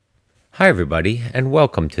Hi, everybody, and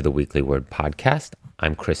welcome to the Weekly Word Podcast.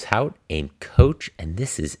 I'm Chris Hout, AIM Coach, and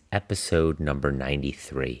this is episode number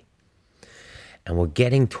 93. And we're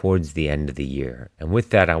getting towards the end of the year. And with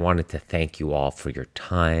that, I wanted to thank you all for your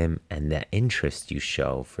time and the interest you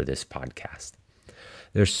show for this podcast.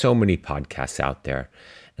 There's so many podcasts out there,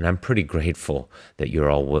 and I'm pretty grateful that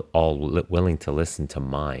you're all willing to listen to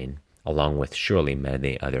mine, along with surely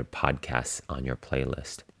many other podcasts on your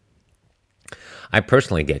playlist. I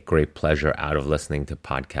personally get great pleasure out of listening to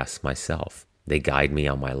podcasts myself. They guide me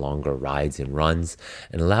on my longer rides and runs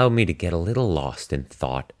and allow me to get a little lost in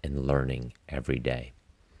thought and learning every day.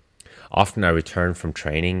 Often I return from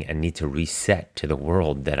training and need to reset to the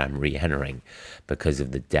world that I'm re-entering because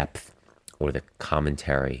of the depth or the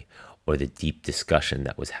commentary or the deep discussion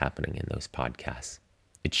that was happening in those podcasts.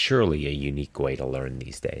 It's surely a unique way to learn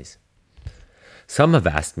these days. Some have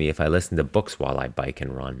asked me if I listen to books while I bike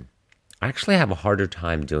and run. I actually have a harder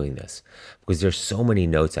time doing this because there's so many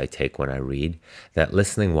notes I take when I read that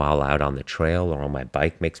listening while out on the trail or on my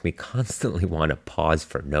bike makes me constantly want to pause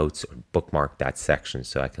for notes or bookmark that section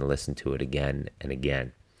so I can listen to it again and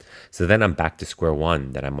again. So then I'm back to square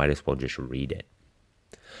one that I might as well just read it.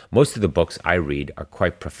 Most of the books I read are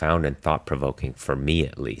quite profound and thought-provoking, for me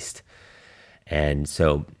at least. And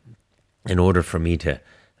so in order for me to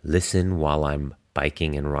listen while I'm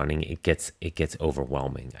biking and running, it gets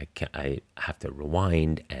overwhelming. I have to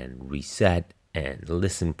rewind and reset and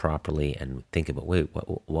listen properly and think about, wait,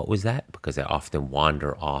 what was that? Because I often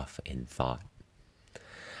wander off in thought.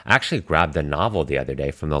 I actually grabbed a novel the other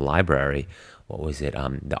day from the library. What was it?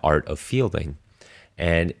 The Art of Fielding.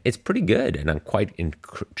 And it's pretty good. And I'm quite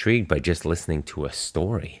intrigued by just listening to a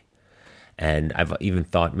story. And I've even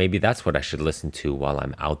thought maybe that's what I should listen to while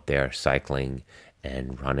I'm out there cycling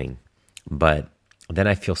and running. But then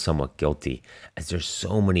I feel somewhat guilty as there's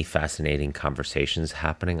so many fascinating conversations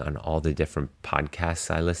happening on all the different podcasts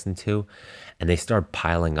I listen to, and they start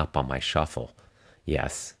piling up on my shuffle.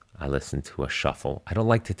 Yes, I listen to a shuffle. I don't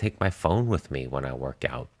like to take my phone with me when I work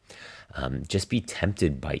out. Just be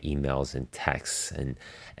tempted by emails and texts and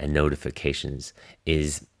notifications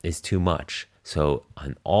is too much. So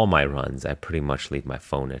on all my runs, I pretty much leave my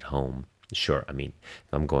phone at home. Sure, I mean,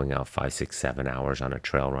 if I'm going out 5, 6, 7 hours on a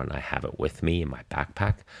trail run, I have it with me in my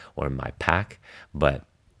backpack or in my pack. But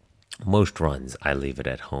most runs, I leave it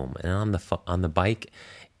at home. And on the bike,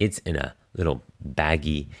 it's in a little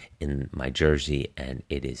baggie in my jersey, and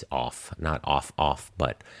it is off. Not off,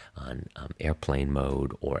 but on airplane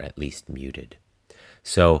mode or at least muted.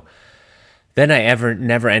 So then I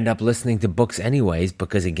never end up listening to books anyways,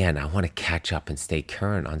 because again, I want to catch up and stay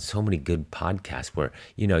current on so many good podcasts where,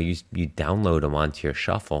 you download them onto your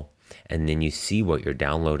shuffle and then you see what you're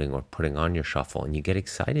downloading or putting on your shuffle and you get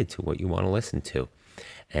excited to what you want to listen to.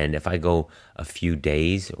 And if I go a few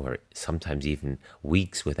days or sometimes even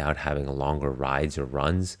weeks without having longer rides or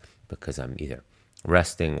runs because I'm either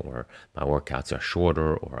resting or my workouts are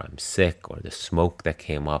shorter or I'm sick or the smoke that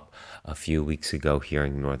came up a few weeks ago here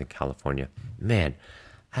in Northern California, man,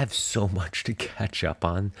 I have so much to catch up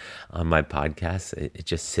on my podcast. It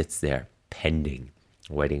just sits there pending,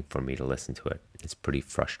 waiting for me to listen to it. It's pretty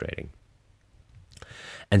frustrating.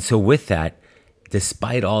 And so with that,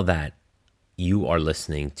 despite all that, you are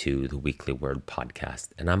listening to the Weekly Word Podcast,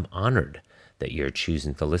 and I'm honored that you're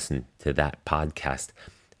choosing to listen to that podcast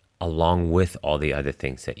along with all the other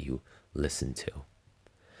things that you listen to.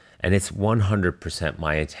 And it's 100%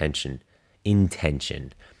 my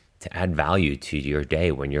intention to add value to your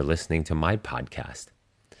day when you're listening to my podcast.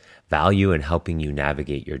 Value in helping you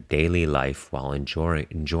navigate your daily life while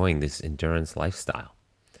enjoying this endurance lifestyle.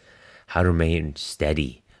 How to remain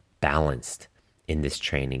steady, balanced in this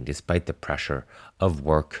training despite the pressure of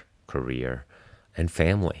work, career, and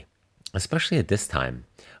family, especially at this time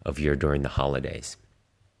of year during the holidays.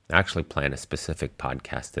 I actually plan a specific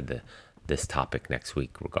podcast to this topic next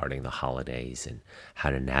week regarding the holidays and how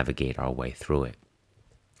to navigate our way through it.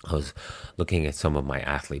 I was looking at some of my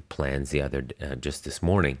athlete plans yesterday and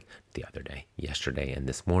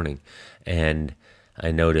this morning, and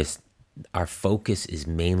I noticed our focus is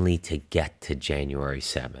mainly to get to January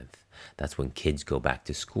 7th. That's when kids go back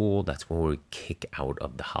to school. That's when we kick out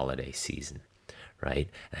of the holiday season, right?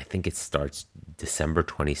 And I think it starts December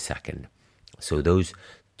 22nd. So those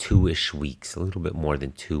 2-ish weeks, a little bit more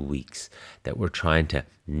than 2 weeks, that we're trying to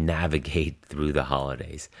navigate through the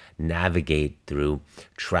holidays, navigate through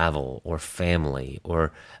travel or family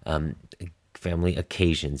or family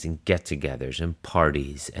occasions and get-togethers and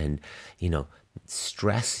parties and,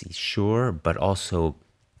 stress, sure, but also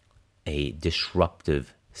a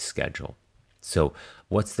disruptive schedule. So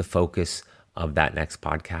what's the focus of that next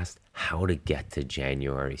podcast? how to get to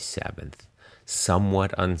January 7th,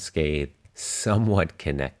 somewhat unscathed, somewhat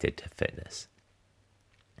connected to fitness.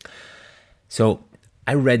 So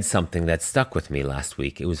I read something that stuck with me last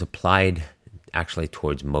week. It was applied actually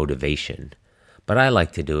towards motivation, but I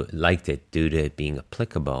liked it due to it being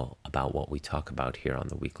applicable about what we talk about here on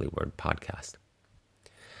the Weekly Word podcast.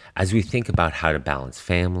 As we think about how to balance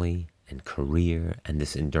family and career and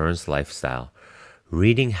this endurance lifestyle,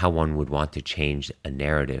 reading how one would want to change a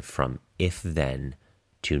narrative from if then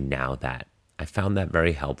to now that, I found that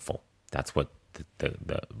very helpful. That's what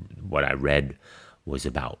what I read was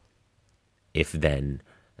about. If then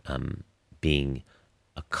being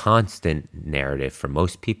a constant narrative for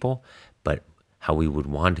most people, but how we would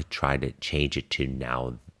want to try to change it to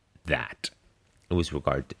now that. It was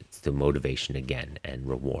regard to motivation again and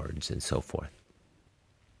rewards and so forth.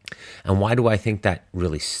 And why do I think that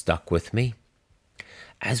really stuck with me?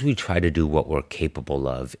 As we try to do what we're capable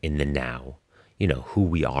of in the now, who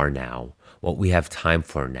we are now, what we have time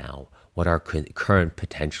for now, what our current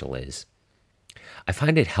potential is, I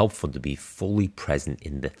find it helpful to be fully present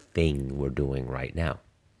in the thing we're doing right now.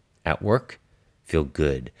 At work, feel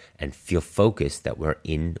good and feel focused that we're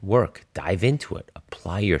in work. Dive into it.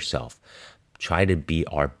 Apply yourself. Try to be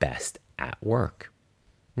our best at work.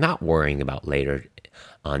 Not worrying about later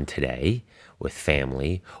on today with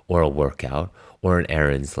family or a workout or an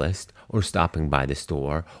errands list or stopping by the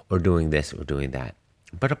store or doing this or doing that,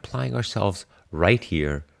 but applying ourselves right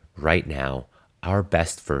here, right now, our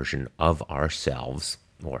best version of ourselves,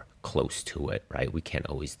 or close to it, right? We can't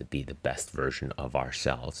always be the best version of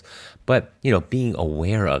ourselves, but, being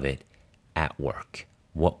aware of it at work,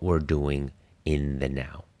 what we're doing in the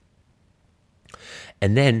now.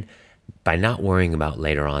 And then by not worrying about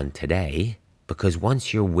later on today, because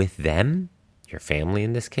once you're with them, your family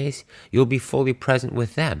in this case, you'll be fully present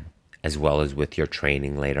with them, as well as with your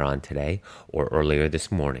training later on today or earlier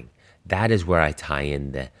this morning. That is where I tie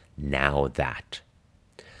in the now that.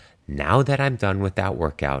 Now that I'm done with that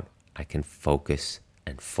workout, I can focus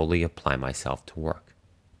and fully apply myself to work.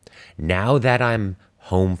 Now that I'm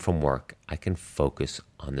home from work, I can focus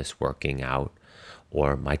on this working out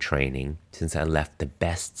or my training since I left the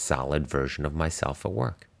best solid version of myself at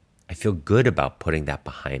work. I feel good about putting that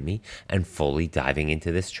behind me and fully diving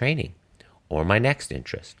into this training or my next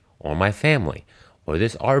interest or my family or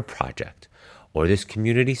this art project or this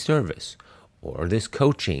community service or this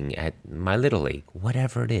coaching at my Little League,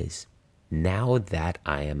 whatever it is. Now that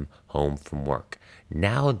I am home from work,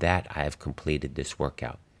 now that I have completed this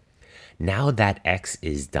workout, now that X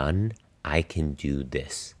is done, I can do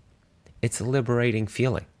this. It's a liberating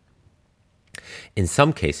feeling. In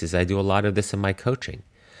some cases, I do a lot of this in my coaching.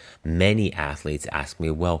 Many athletes ask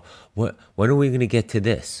me, well, when are we going to get to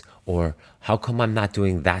this? Or how come I'm not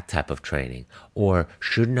doing that type of training? Or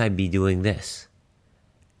shouldn't I be doing this?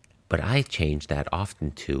 But I change that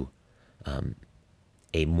often to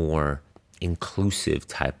a more inclusive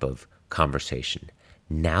type of conversation.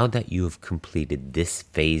 Now that you have completed this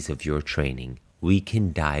phase of your training, we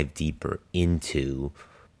can dive deeper into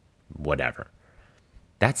whatever.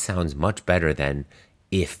 That sounds much better than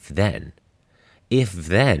if then. If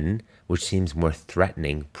then, which seems more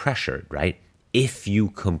threatening, pressured, right? If you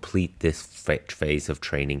complete this phase of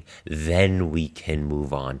training, then we can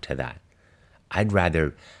move on to that. I'd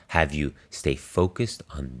rather have you stay focused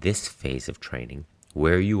on this phase of training,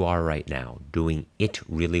 where you are right now, doing it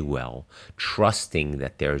really well, trusting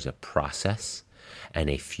that there's a process and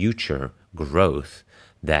a future growth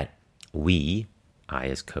that I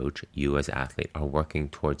as coach, you as athlete, are working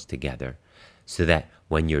towards together, so that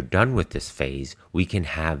when you're done with this phase, we can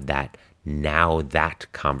have that now that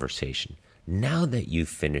conversation. Now that you've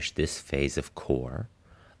finished this phase of core,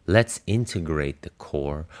 let's integrate the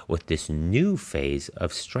core with this new phase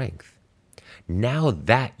of strength. Now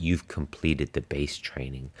that you've completed the base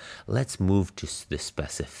training, let's move to the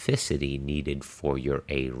specificity needed for your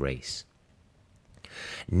A race.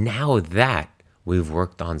 Now that we've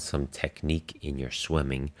worked on some technique in your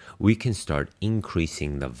swimming, we can start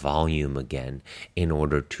increasing the volume again in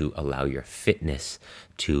order to allow your fitness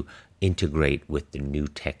to integrate with the new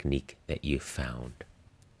technique that you found.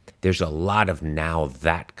 There's a lot of now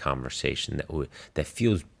that conversation that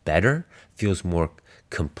feels better, feels more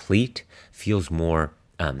complete, feels more,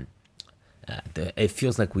 it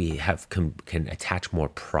feels like we can attach more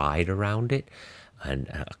pride around it and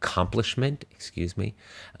accomplishment,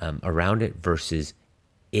 around it, versus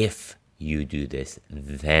if you do this,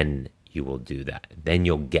 then you will do that. Then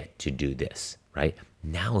you'll get to do this, right?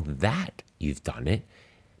 Now that you've done it,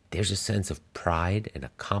 there's a sense of pride and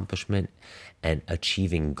accomplishment and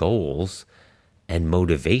achieving goals and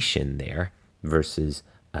motivation there versus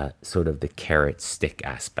sort of the carrot stick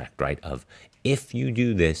aspect, right? Of if you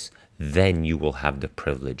do this, then you will have the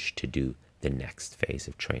privilege to do the next phase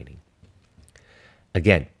of training.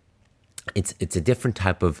 Again, it's a different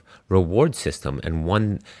type of reward system,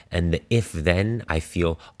 and the if then, I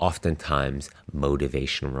feel oftentimes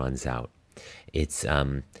motivation runs out.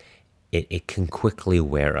 It can quickly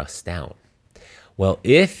wear us down. Well,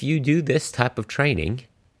 if you do this type of training,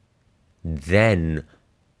 then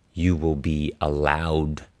you will be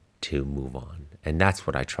allowed to move on. And that's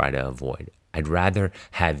what I try to avoid. I'd rather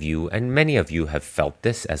have you, and many of you have felt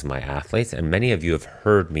this as my athletes, and many of you have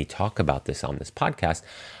heard me talk about this on this podcast,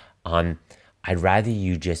 I'd rather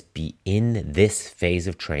you just be in this phase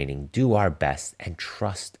of training, do our best, and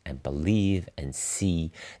trust and believe and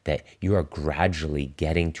see that you are gradually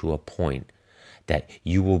getting to a point that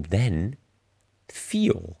you will then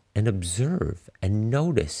feel and observe and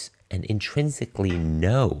notice and intrinsically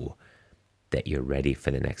know that you're ready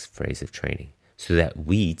for the next phase of training, so that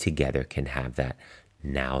we together can have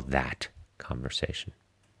that conversation.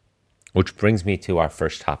 Which brings me to our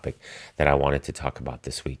first topic that I wanted to talk about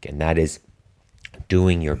this week, and that is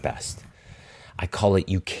doing your best. I call it,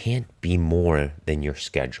 you can't be more than your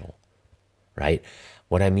schedule, right?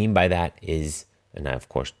 What I mean by that is, and I of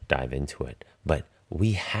course dive into it, but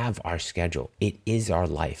we have our schedule. It is our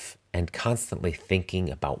life. And constantly thinking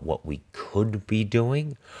about what we could be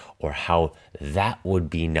doing or how that would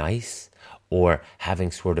be nice, or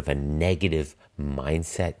having sort of a negative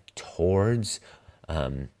mindset towards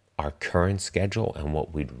our current schedule and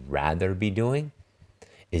what we'd rather be doing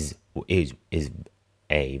is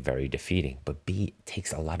A, very defeating, but B, it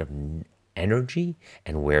takes a lot of energy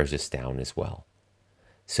and wears us down as well.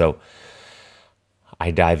 So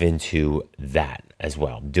I dive into that as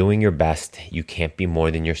well. Doing your best. You can't be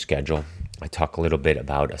more than your schedule. I talk a little bit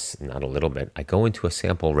about I go into a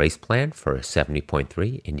sample race plan for a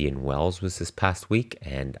 70.3. Indian Wells was this past week,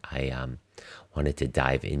 and I wanted to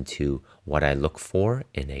dive into what I look for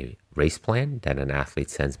in a race plan that an athlete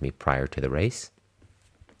sends me prior to the race.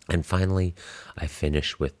 And finally, I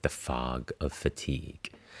finish with the fog of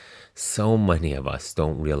fatigue. So many of us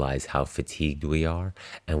don't realize how fatigued we are,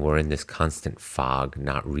 and we're in this constant fog,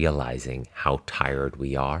 not realizing how tired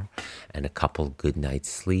we are, and a couple good nights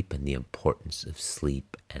sleep and the importance of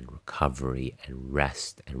sleep and recovery and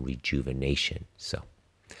rest and rejuvenation. So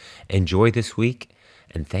enjoy this week,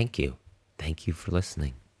 and thank you. Thank you for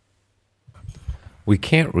listening. We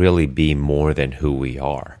can't really be more than who we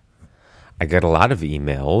are. I get a lot of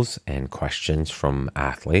emails and questions from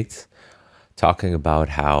athletes talking about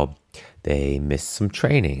how they missed some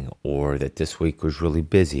training, or that this week was really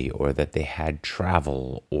busy, or that they had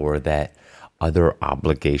travel, or that other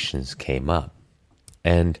obligations came up.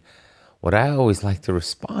 And what I always like to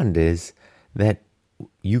respond is that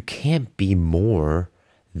you can't be more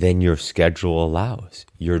than your schedule allows.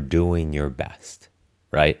 You're doing your best,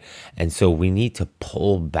 right? And so we need to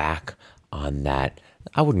pull back on that.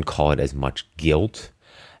 I wouldn't call it as much guilt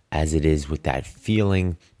as it is with that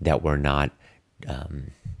feeling that we're not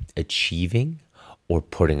achieving or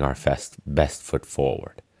putting our best foot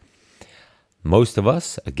forward. Most of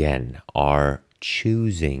us, again, are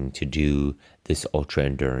choosing to do this ultra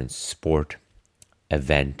endurance sport,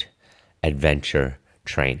 event, adventure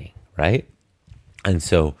training, right? And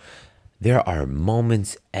so there are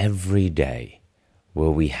moments every day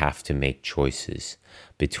where we have to make choices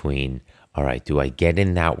between, all right, do I get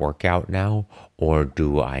in that workout now, or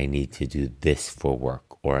do I need to do this for work?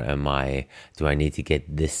 Or do I need to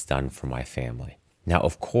get this done for my family? Now,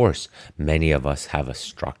 of course, many of us have a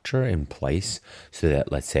structure in place so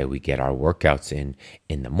that, let's say, we get our workouts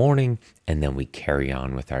in the morning and then we carry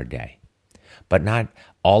on with our day. But not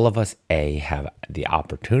all of us, have the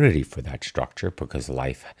opportunity for that structure because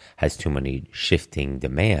life has too many shifting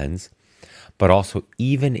demands. But also,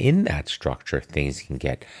 even in that structure, things can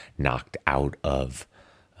get knocked out of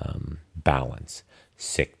balance.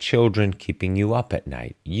 Sick children keeping you up at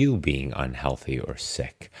night, you being unhealthy or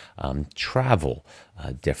sick, travel,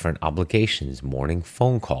 different obligations, morning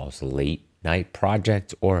phone calls, late night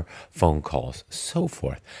projects or phone calls, so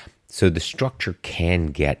forth. So the structure can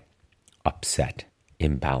get upset,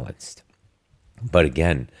 imbalanced. But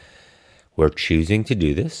again, we're choosing to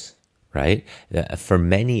do this, right? For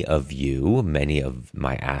many of you, many of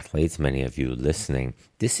my athletes, many of you listening,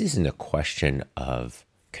 this isn't a question of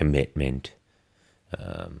commitment,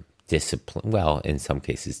 discipline. Well, in some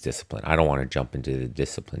cases, discipline. I don't want to jump into the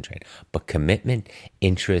discipline train, but commitment,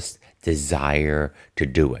 interest, desire to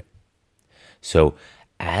do it. So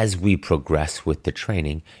as we progress with the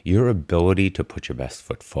training, your ability to put your best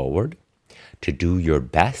foot forward, to do your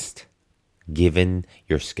best given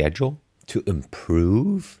your schedule, to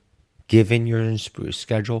improve given your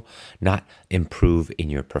schedule, not improve in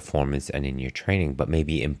your performance and in your training, but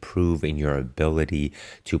maybe improve in your ability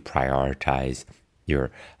to prioritize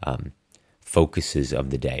your focuses of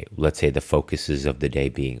the day. Let's say the focuses of the day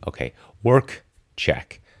being, okay, work,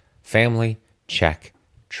 check, family, check,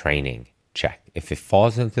 training, check. If it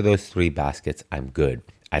falls into those three baskets, I'm good.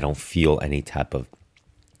 I don't feel any type of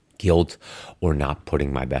guilt or not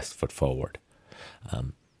putting my best foot forward.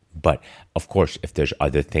 But of course, if there's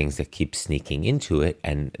other things that keep sneaking into it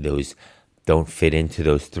and those don't fit into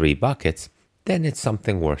those three buckets, then it's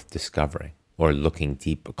something worth discovering or looking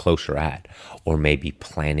deeper, closer at, or maybe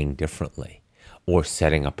planning differently or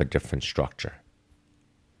setting up a different structure.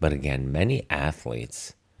 But again, many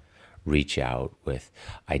athletes reach out with,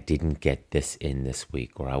 I didn't get this in this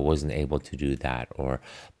week, or I wasn't able to do that, or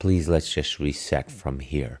please let's just reset from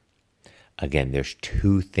here. Again, there's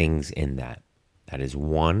two things in that. That is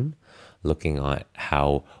one, looking at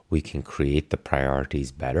how we can create the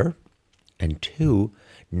priorities better. And two,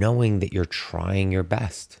 knowing that you're trying your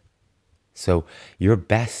best. So your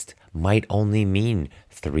best might only mean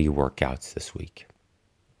 3 workouts this week.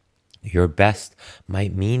 Your best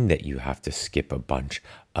might mean that you have to skip a bunch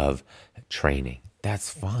of training. That's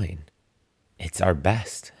fine. It's our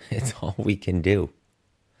best. It's all we can do.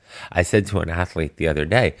 I said to an athlete the other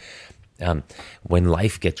day, when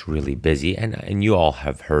life gets really busy, and you all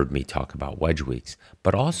have heard me talk about wedge weeks,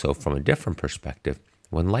 but also from a different perspective,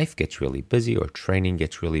 when life gets really busy or training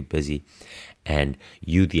gets really busy and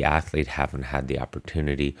you, the athlete, haven't had the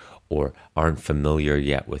opportunity or aren't familiar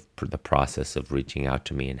yet with the process of reaching out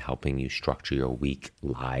to me and helping you structure your week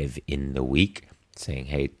live in the week, saying,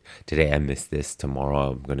 hey, today I missed this,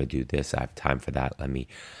 tomorrow I'm going to do this, I have time for that, and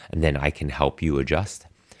then I can help you adjust.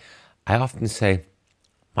 I often say,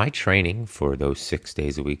 my training for those 6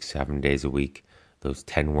 days a week, 7 days a week, those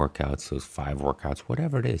 10 workouts, those 5 workouts,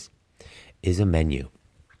 whatever it is a menu.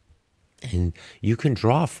 And you can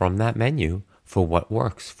draw from that menu for what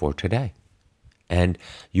works for today. And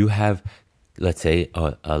you have, let's say,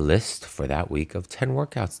 a list for that week of 10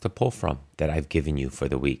 workouts to pull from that I've given you for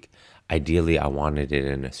the week. Ideally, I wanted it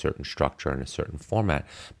in a certain structure and a certain format,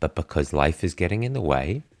 but because life is getting in the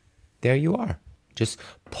way, there you are. Just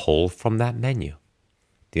pull from that menu.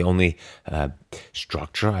 The only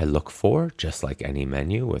structure I look for, just like any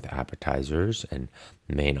menu with appetizers and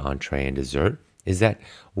main entree and dessert, is that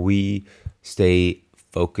we stay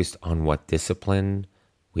focused on what discipline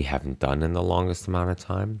we haven't done in the longest amount of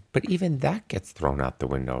time. But even that gets thrown out the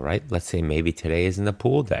window, right? Let's say maybe today isn't a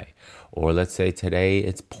pool day. Or let's say today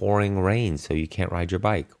it's pouring rain, so you can't ride your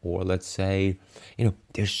bike. Or let's say,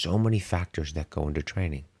 there's so many factors that go into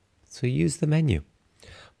training. So use the menu.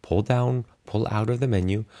 Pull out of the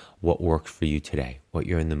menu what works for you today, what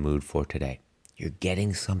you're in the mood for today. You're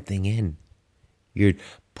getting something in. You're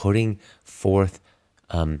putting forth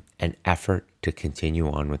an effort to continue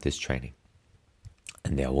on with this training.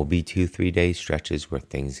 And there will be 2-3 day stretches where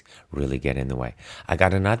things really get in the way. I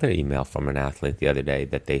got another email from an athlete the other day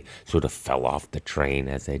that they sort of fell off the train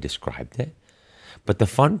as they described it. But the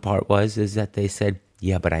fun part is that they said,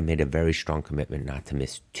 yeah, but I made a very strong commitment not to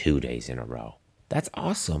miss 2 days in a row. That's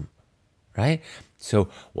awesome, right? So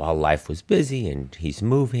while life was busy and he's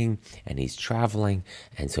moving and he's traveling,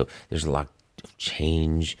 and so there's a lot of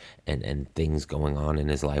change and things going on in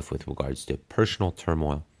his life with regards to personal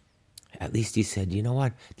turmoil, at least he said, you know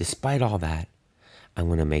what? Despite all that, I'm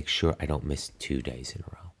going to make sure I don't miss 2 days in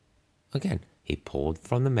a row. Again, he pulled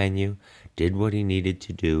from the menu, did what he needed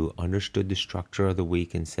to do, understood the structure of the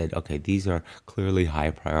week and said, okay, these are clearly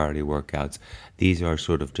high priority workouts. These are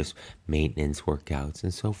sort of just maintenance workouts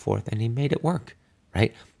and so forth. And he made it work,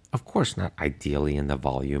 right? Of course, not ideally in the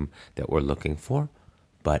volume that we're looking for,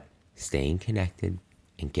 but staying connected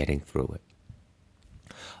and getting through it.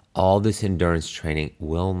 All this endurance training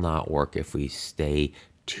will not work if we stay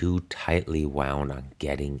too tightly wound on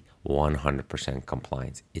getting 100%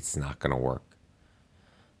 compliance. It's not going to work.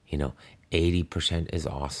 80% is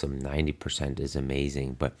awesome, 90% is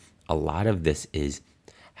amazing, but a lot of this is,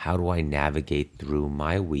 how do I navigate through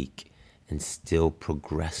my week and still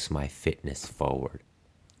progress my fitness forward?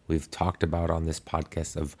 We've talked about on this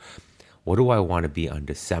podcast of, what do I want to be on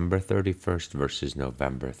December 31st versus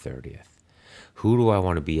November 30th? Who do I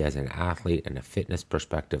want to be as an athlete and a fitness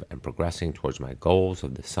perspective and progressing towards my goals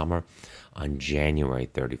of the summer on January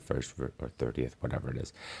 31st or 30th, whatever it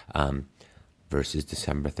is, versus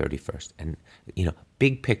December 31st? And,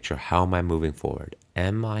 big picture, how am I moving forward?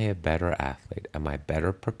 Am I a better athlete? Am I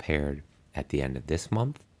better prepared at the end of this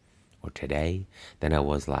month or today than I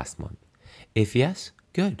was last month? If yes,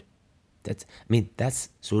 good. That's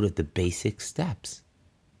sort of the basic steps.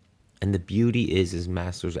 And the beauty is, as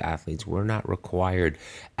masters athletes, we're not required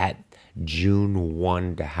at June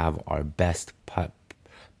 1 to have our best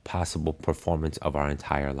possible performance of our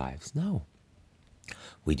entire lives. No,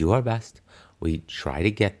 we do our best. We try to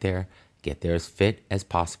get there as fit as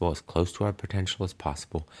possible, as close to our potential as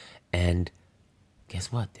possible. And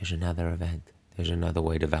guess what? There's another event. There's another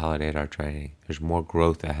way to validate our training. There's more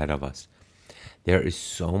growth ahead of us. There is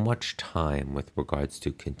so much time with regards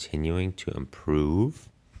to continuing to improve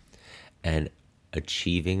and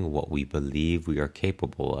achieving what we believe we are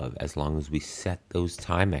capable of, as long as we set those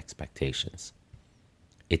time expectations.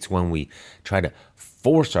 It's when we try to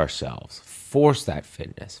force ourselves, force that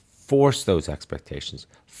fitness, force those expectations,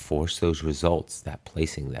 force those results, that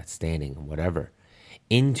placing, that standing, whatever,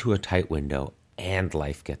 into a tight window, and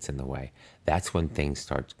life gets in the way. That's when things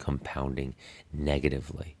start compounding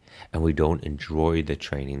negatively, and we don't enjoy the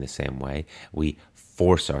training the same way. We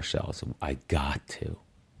force ourselves. I got to,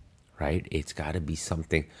 right? It's got to be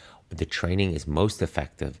something. The training is most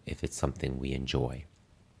effective if it's something we enjoy.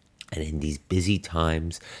 And in these busy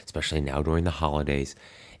times, especially now during the holidays,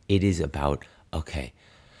 it is about, okay,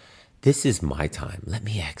 this is my time. Let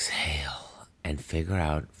me exhale and figure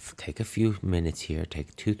out, take a few minutes here,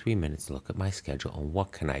 take 2-3 minutes, look at my schedule, and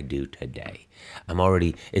what can I do today?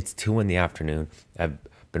 It's 2 p.m. I've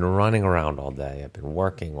been running around all day. I've been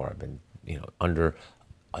working, or I've been, under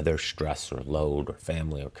other stress or load or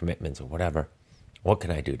family or commitments or whatever. What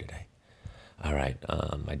can I do today? All right,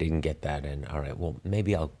 I didn't get that in. All right, well,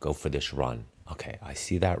 maybe I'll go for this run. Okay, I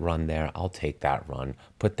see that run there. I'll take that run,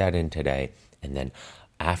 put that in today, and then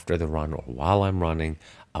after the run or while I'm running,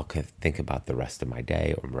 I'll think about the rest of my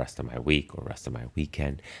day or the rest of my week or rest of my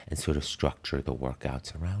weekend and sort of structure the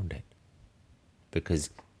workouts around it.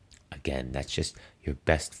 Because, again, that's just your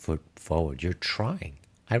best foot forward. You're trying.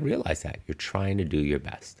 I realize that. You're trying to do your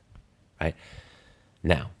best, right?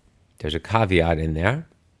 Now, there's a caveat in there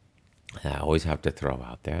I always have to throw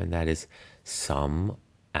out there, and that is some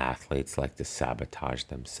athletes like to sabotage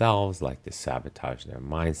themselves, like to sabotage their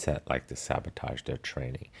mindset, like to sabotage their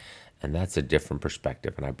training. And that's a different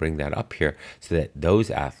perspective. And I bring that up here so that those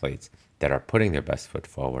athletes that are putting their best foot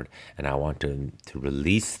forward, and I want to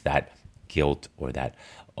release that guilt or that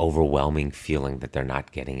overwhelming feeling that they're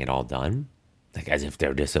not getting it all done, like as if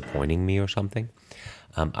they're disappointing me or something.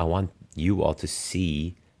 I want you all to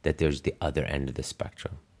see that there's the other end of the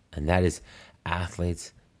spectrum. And that is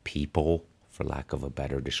athletes, people, for lack of a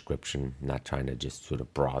better description, not trying to just sort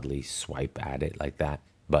of broadly swipe at it like that,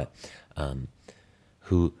 but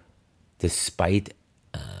who, despite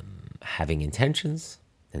having intentions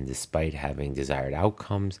and despite having desired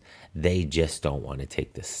outcomes, they just don't want to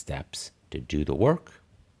take the steps to do the work,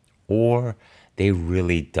 or they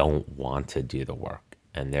really don't want to do the work.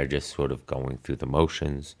 And they're just sort of going through the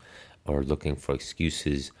motions or looking for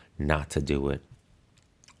excuses not to do it,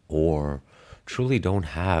 or truly don't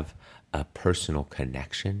have a personal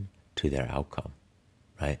connection to their outcome,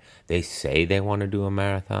 right? They say they want to do a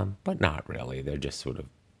marathon, but not really. They're just sort of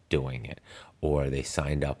doing it, or they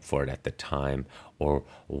signed up for it at the time, or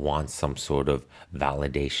want some sort of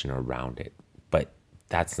validation around it. But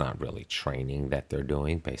that's not really training that they're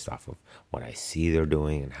doing based off of what I see they're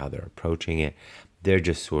doing and how they're approaching it. They're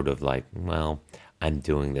just sort of like, well, I'm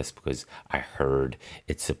doing this because I heard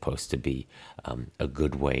it's supposed to be a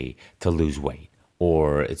good way to lose weight,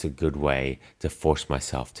 or it's a good way to force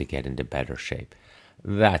myself to get into better shape.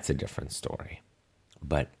 That's a different story.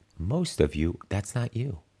 But most of you, that's not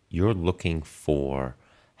you. You're looking for,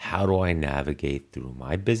 how do I navigate through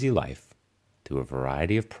my busy life, through a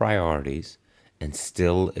variety of priorities, and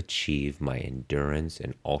still achieve my endurance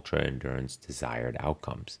and ultra endurance desired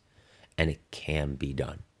outcomes? And it can be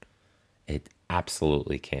done. It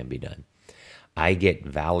absolutely can be done. I get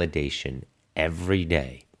validation every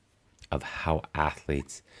day of how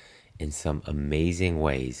athletes, in some amazing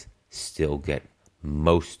ways, still get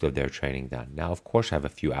most of their training done. Now, of course, I have a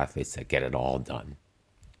few athletes that get it all done.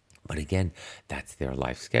 But again, that's their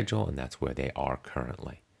life schedule, and that's where they are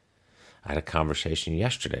currently. I had a conversation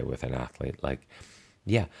yesterday with an athlete like,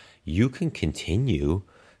 yeah, you can continue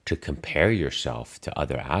to compare yourself to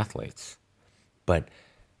other athletes, but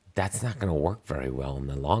that's not going to work very well in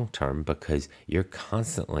the long term, because you're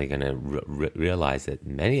constantly going to realize that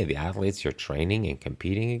many of the athletes you're training and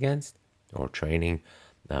competing against, or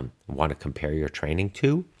want to compare your training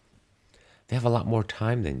to, they have a lot more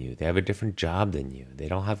time than you. They have a different job than you. They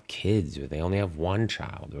don't have kids, or they only have one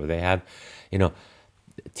child, or they have,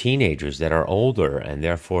 teenagers that are older, and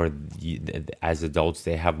therefore as adults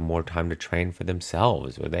they have more time to train for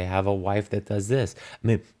themselves, or they have a wife that does this. I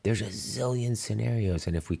mean, there's a zillion scenarios,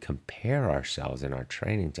 and if we compare ourselves in our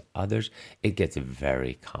training to others, it gets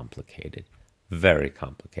very complicated,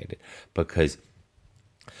 because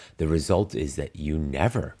the result is that you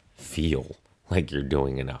never feel like you're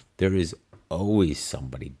doing enough. There is always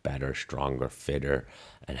somebody better, stronger, fitter,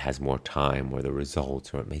 and has more time, or the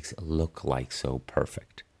results, or it makes it look like so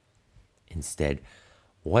perfect. Instead,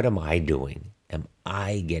 what am I doing? Am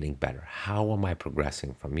I getting better? How am I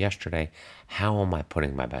progressing from yesterday? How am I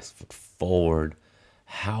putting my best foot forward?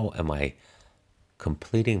 How am I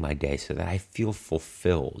completing my day so that I feel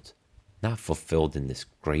fulfilled? Not fulfilled in this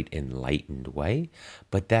great enlightened way,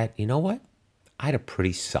 but that, you know what? I had a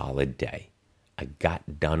pretty solid day. I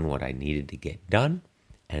got done what I needed to get done.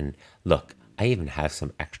 And look, I even have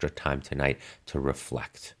some extra time tonight to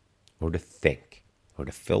reflect, or to think, or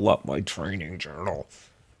to fill up my training journal,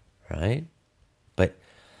 right? But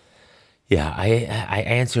yeah, I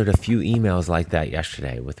answered a few emails like that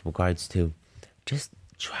yesterday with regards to just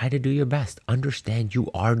try to do your best. Understand you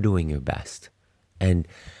are doing your best. And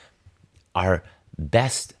our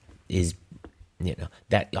best is,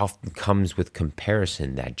 that often comes with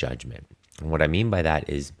comparison, that judgment. And what I mean by that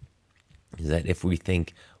is that if we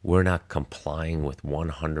think we're not complying with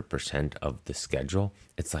 100% of the schedule,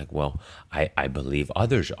 it's like, well, I believe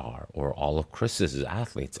others are, or all of Chris's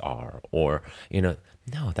athletes are, or, no,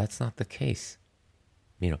 that's not the case.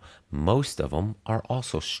 Most of them are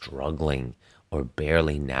also struggling or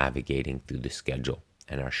barely navigating through the schedule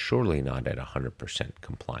and are surely not at 100%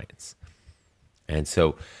 compliance. And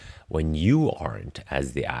so when you aren't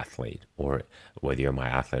as the athlete, or whether you're my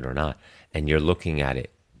athlete or not, and you're looking at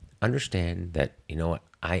it, understand that,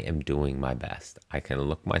 I am doing my best. I can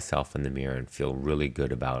look myself in the mirror and feel really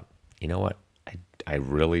good about, I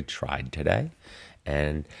really tried today.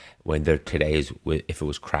 And when today is, if it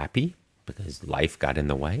was crappy because life got in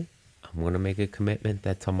the way, I'm going to make a commitment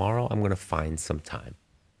that tomorrow I'm going to find some time.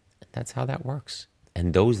 And that's how that works.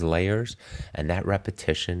 And those layers and that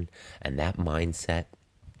repetition and that mindset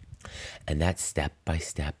and that step by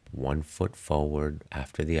step, one foot forward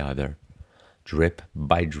after the other, drip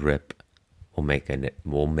by drip,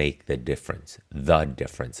 will make the difference. The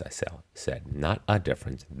difference, I said. Not a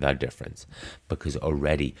difference, the difference. Because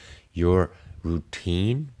already your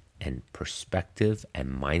routine and perspective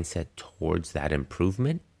and mindset towards that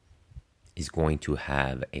improvement is going to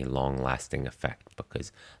have a long-lasting effect,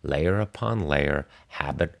 because layer upon layer,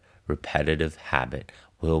 repetitive habit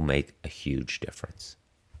will make a huge difference.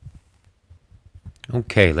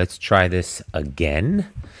 Okay, let's try this again.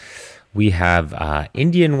 We have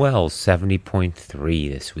Indian Wells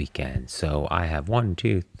 70.3 this weekend. So I have 1,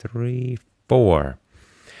 2, 3, 4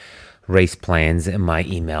 race plans in my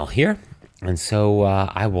email here. And so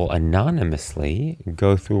I will anonymously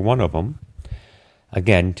go through one of them,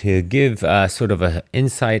 again, to give sort of an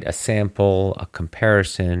insight, a sample, a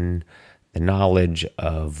comparison, the knowledge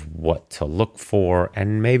of what to look for,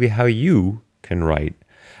 and maybe how you can write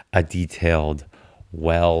a detailed,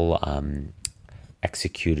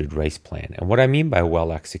 executed race plan. And what I mean by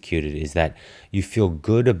well executed is that you feel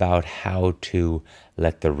good about how to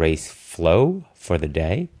let the race flow for the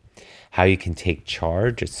day, how you can take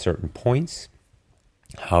charge at certain points,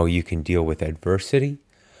 how you can deal with adversity,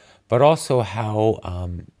 but also how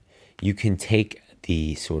you can take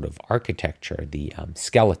the sort of architecture, the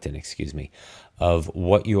skeleton, of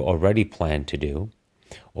what you already plan to do,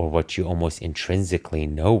 or what you almost intrinsically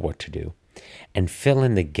know what to do, and fill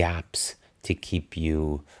in the gaps to keep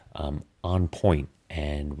you on point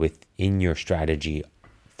and within your strategy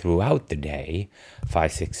throughout the day,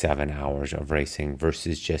 5, 6, 7 hours of racing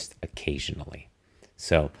versus just occasionally.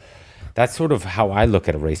 So that's sort of how I look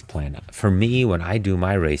at a race plan. For me, when I do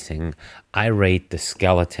my racing, I rate the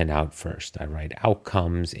skeleton out first. I write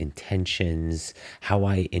outcomes, intentions, how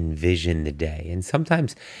I envision the day. And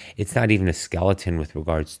sometimes it's not even a skeleton with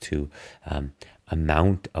regards to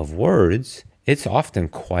amount of words. It's often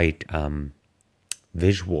quite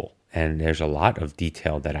visual, and there's a lot of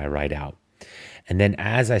detail that I write out. And then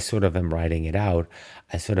as I sort of am writing it out,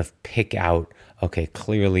 I sort of pick out, okay,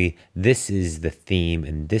 clearly this is the theme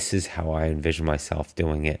and this is how I envision myself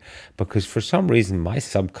doing it. Because for some reason, my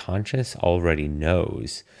subconscious already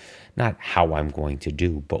knows not how I'm going to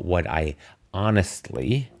do, but what I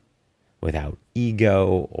honestly, without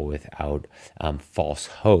ego or without false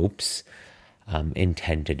hopes,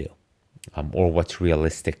 intend to do, or what's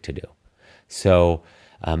realistic to do. So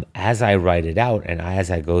as I write it out and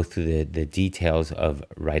as I go through the details of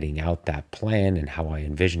writing out that plan and how I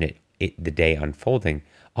envision it the day unfolding,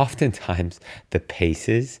 oftentimes the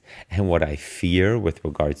paces and what I fear with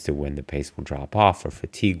regards to when the pace will drop off or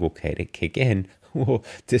fatigue will kick in will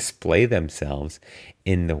display themselves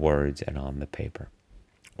in the words and on the paper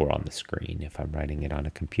or on the screen if I'm writing it on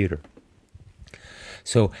a computer.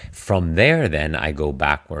 So from there, then I go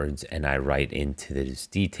backwards and I write into these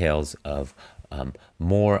details of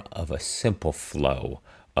more of a simple flow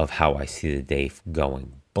of how I see the day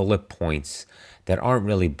going. Bullet points that aren't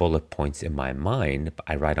really bullet points in my mind.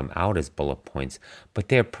 I write them out as bullet points, but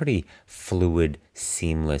they're pretty fluid,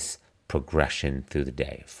 seamless progression through the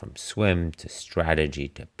day, from swim to strategy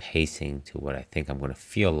to pacing to what I think I'm going to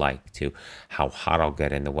feel like to how hot I'll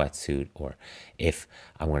get in the wetsuit, or if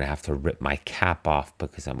I'm going to have to rip my cap off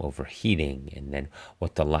because I'm overheating, and then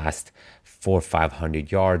what the last 400 or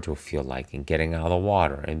 500 yards will feel like, and getting out of the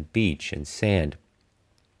water and beach and sand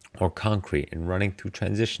or concrete and running through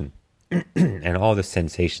transition and all the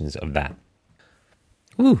sensations of that.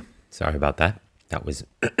 Ooh, sorry about that. That was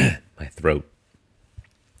my throat.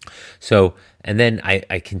 So, and then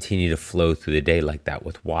I continue to flow through the day like that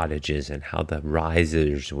with wattages and how the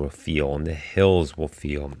risers will feel and the hills will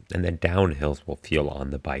feel and the downhills will feel on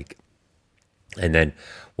the bike. And then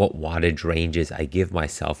what wattage ranges I give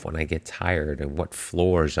myself when I get tired and what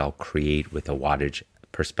floors I'll create with a wattage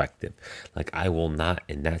perspective. Like I will not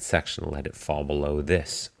in that section let it fall below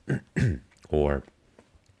this or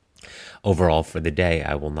overall for the day,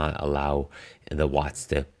 I will not allow the watts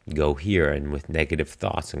to go here, and with negative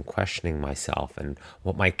thoughts and questioning myself and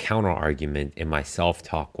what my counter argument in my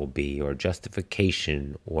self-talk will be, or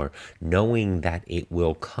justification, or knowing that it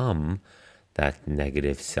will come, that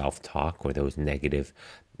negative self-talk or those negative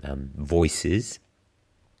voices,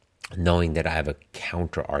 knowing that I have a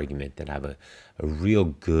counter argument, that I have a real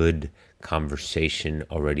good conversation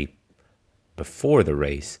already before the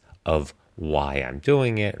race of why I'm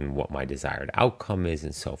doing it and what my desired outcome is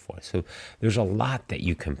and so forth. So there's a lot that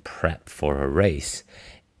you can prep for a race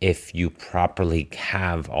if you properly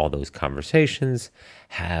have all those conversations,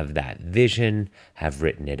 have that vision, have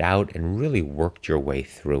written it out, and really worked your way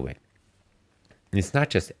through it. And it's not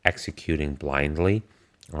just executing blindly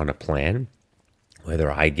on a plan, whether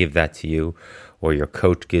I give that to you or your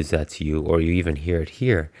coach gives that to you or you even hear it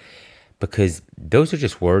here. Because those are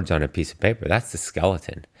just words on a piece of paper. That's the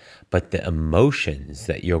skeleton. But the emotions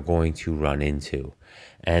that you're going to run into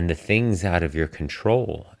and the things out of your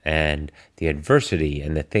control and the adversity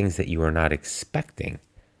and the things that you are not expecting,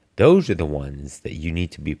 those are the ones that you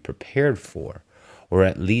need to be prepared for, or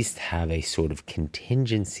at least have a sort of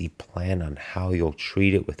contingency plan on how you'll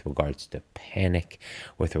treat it with regards to panic,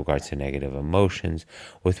 with regards to negative emotions,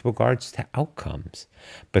 with regards to outcomes.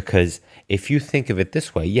 Because if you think of it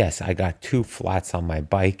this way, yes, I got 2 flats on my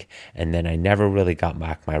bike, and then I never really got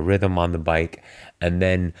back my rhythm on the bike, and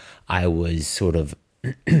then I was sort of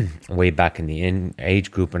way back in the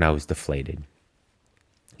age group and I was deflated.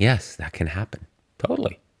 Yes, that can happen.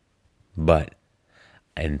 Totally. But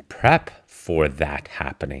in prep for that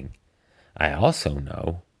happening, I also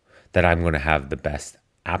know that I'm going to have the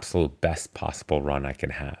absolute best possible run I can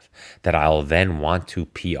have, that I'll then want to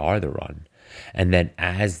PR the run. And then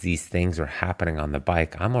as these things are happening on the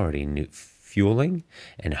bike, I'm already fueling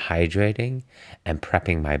and hydrating and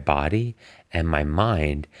prepping my body and my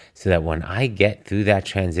mind so that when I get through that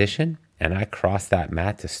transition and I cross that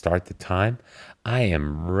mat to start the time, I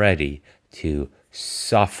am ready to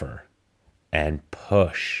suffer and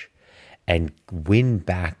push and win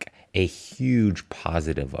back a huge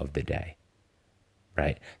positive of the day,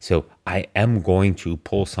 right? So I am going to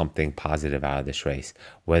pull something positive out of this race,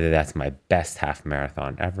 whether that's my best half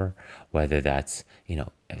marathon ever, whether that's,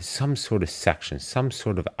 some sort of section, some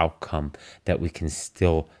sort of outcome that we can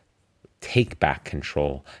still take back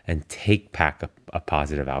control and take back a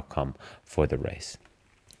positive outcome for the race.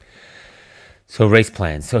 So race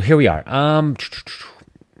plans. So here we are.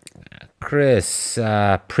 Chris,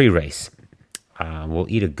 pre-race. We'll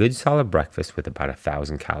eat a good solid breakfast with about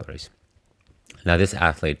 1,000 calories. Now, this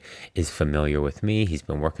athlete is familiar with me. He's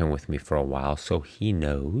been working with me for a while, so he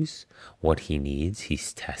knows what he needs.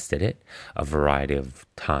 He's tested it a variety of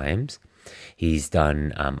times. He's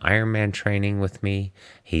done Ironman training with me.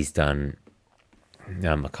 He's done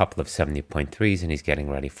a couple of 70.3s, and he's getting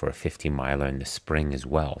ready for a 50-miler in the spring as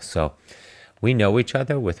well. So we know each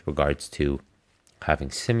other with regards to having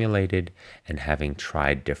simulated and having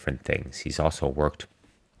tried different things. He's also worked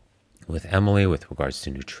with Emily with regards to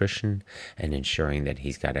nutrition and ensuring that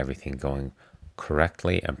he's got everything going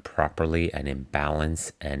correctly and properly and in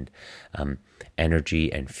balance and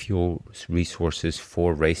energy and fuel resources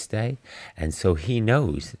for race day. And so he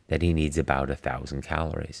knows that he needs about 1,000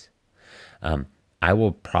 calories. I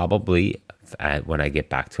will probably, when I get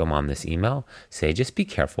back to him on this email, say just be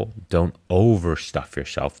careful. Don't overstuff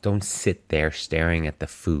yourself. Don't sit there staring at the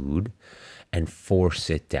food and force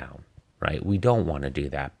it down, right? We don't want to do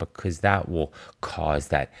that because that will cause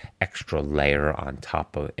that extra layer on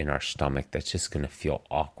top of in our stomach that's just going to feel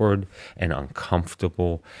awkward and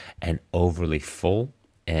uncomfortable and overly full.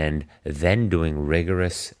 And then doing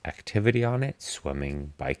rigorous activity on it,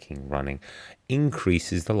 swimming, biking, running,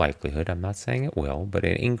 increases the likelihood, I'm not saying it will, but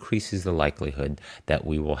it increases the likelihood that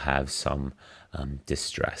we will have some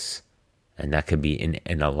distress. And that could be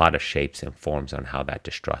in a lot of shapes and forms on how that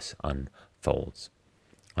distress unfolds.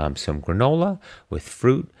 Some granola with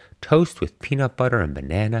fruit, toast with peanut butter and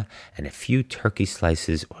banana, and a few turkey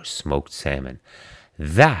slices or smoked salmon.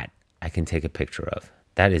 That I can take a picture of.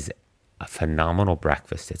 That is a phenomenal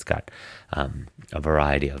breakfast. It's got a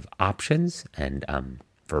variety of options and a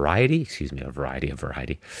variety of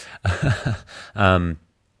variety. It's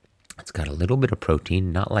got a little bit of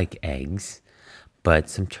protein, not like eggs,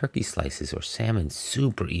 but some turkey slices or salmon,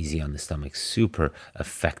 super easy on the stomach, super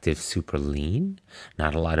effective, super lean.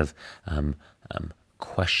 Not a lot of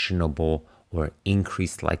questionable or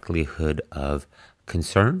increased likelihood of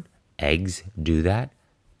concern. Eggs do that.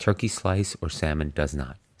 Turkey slice or salmon does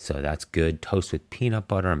not. So that's good. Toast with peanut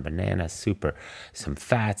butter and banana, super, some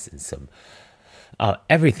fats and some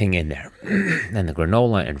everything in there. And the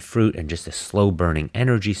granola and fruit and just a slow burning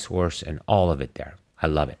energy source and all of it there. I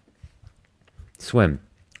love it. Swim.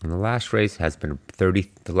 And the last races has been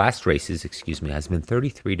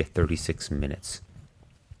 33 to 36 minutes.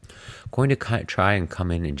 Going to try and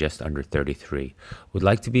come in just under 33. Would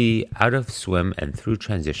like to be out of swim and through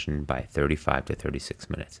transition by 35 to 36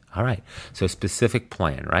 minutes. All right. So specific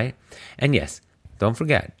plan, right? And yes, don't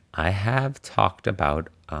forget, I have talked about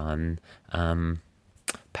on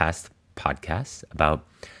past podcasts about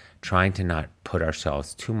trying to not put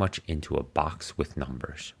ourselves too much into a box with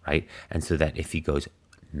numbers, right? And so that if he goes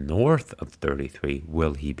north of 33,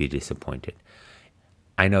 will he be disappointed?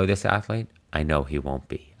 I know this athlete. I know he won't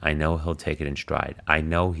be. I know he'll take it in stride. I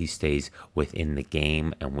know he stays within the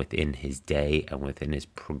game and within his day and within his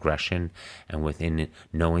progression and within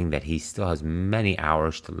knowing that he still has many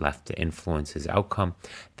hours left to influence his outcome,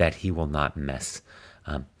 that he will not mess,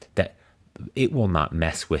 that it will not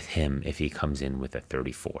mess with him if he comes in with a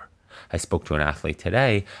 34. I spoke to an athlete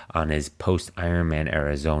today on his post-Ironman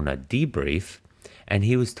Arizona debrief, and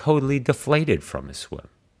he was totally deflated from his swim.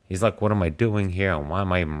 He's like, what am I doing here? And why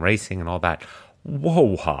am I even racing and all that?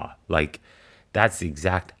 Whoa-ha. Like, that's the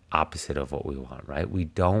exact opposite of what we want, right? We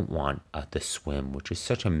don't want the swim, which is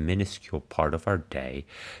such a minuscule part of our day,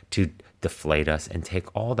 to deflate us and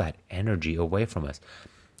take all that energy away from us.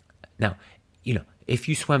 Now, if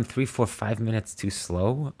you swim 3, 4, 5 minutes too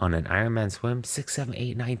slow on an Ironman swim, 6, 7,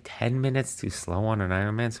 8, 9, 10 minutes too slow on an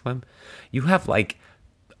Ironman swim, you have like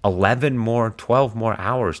 12 more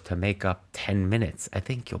hours to make up 10 minutes. I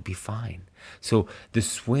think you'll be fine. So the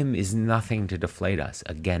swim is nothing to deflate us.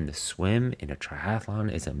 Again, the swim in a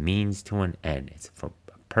triathlon is a means to an end. It's for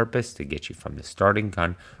a purpose to get you from the starting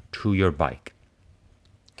gun to your bike.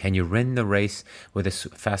 Can you win the race with a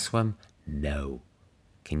fast swim? No.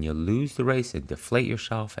 Can you lose the race and deflate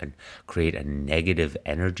yourself and create a negative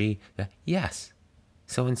energy? Yes.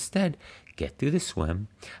 So instead, get through the swim.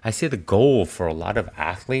 I say the goal for a lot of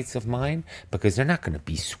athletes of mine, because they're not going to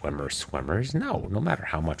be swimmers. No matter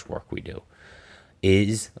how much work we do,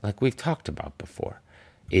 is, like we've talked about before,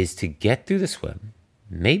 is to get through the swim,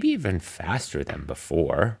 maybe even faster than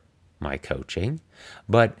before my coaching,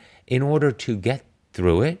 but in order to get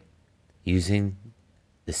through it using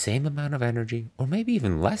the same amount of energy, or maybe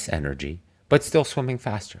even less energy, but still swimming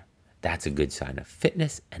faster. That's a good sign of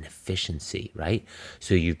fitness and efficiency, right?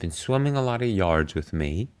 So you've been swimming a lot of yards with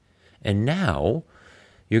me, and now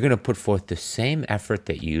you're going to put forth the same effort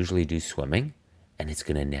that you usually do swimming, and it's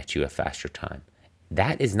going to net you a faster time.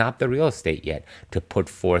 That is not the real estate yet, to put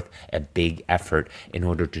forth a big effort in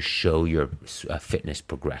order to show your fitness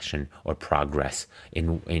progression or progress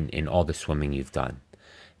in all the swimming you've done.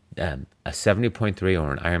 A 70.3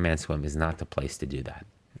 or an Ironman swim is not the place to do that.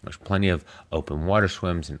 There's plenty of open water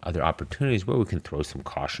swims and other opportunities where we can throw some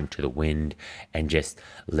caution to the wind and just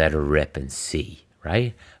let her rip and see,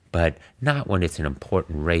 right? But not when it's an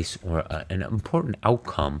important race or an important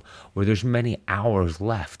outcome where there's many hours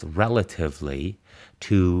left relatively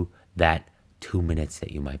to that 2 minutes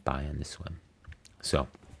that you might buy on the swim. So,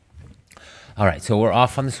 all right, so we're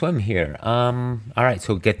off on the swim here. All right,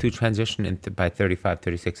 so get through transition by 35,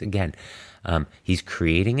 36. Again, He's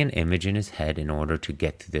creating an image in his head in order to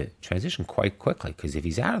get to the transition quite quickly. Because if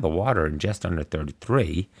he's out of the water in just under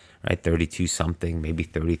 33, right, 32 something, maybe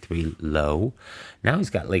 33 low, now he's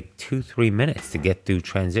got like 2-3 minutes to get through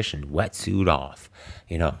transition. Wetsuit off,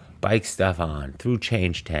 bike stuff on, through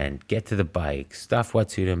change tent, get to the bike, stuff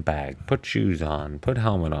wetsuit in bag, put shoes on, put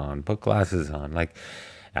helmet on, put glasses on. Like,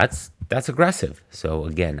 that's aggressive. So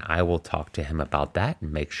again, I will talk to him about that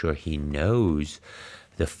and make sure he knows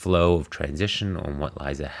the flow of transition on what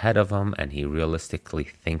lies ahead of him, and he realistically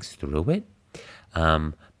thinks through it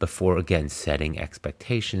before, again, setting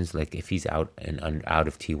expectations. Like if he's out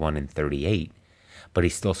of T1 in 38, but he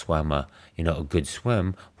still swam a good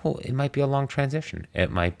swim, well, it might be a long transition.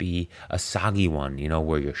 It might be a soggy one,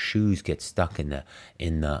 where your shoes get stuck in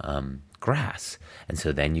the grass, and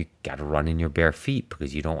so then you got to run in your bare feet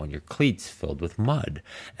because you don't want your cleats filled with mud,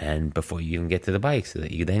 and before you even get to the bike, so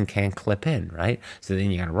that you then can't clip in, right? So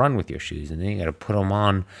then you got to run with your shoes, and then you got to put them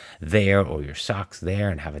on there, or your socks there,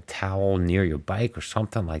 and have a towel near your bike or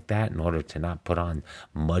something like that in order to not put on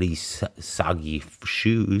muddy, soggy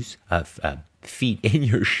shoes, feet in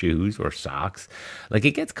your shoes or socks. Like,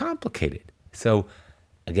 it gets complicated. So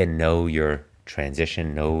again, know your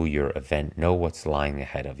transition, know your event, know what's lying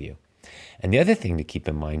ahead of you. And the other thing to keep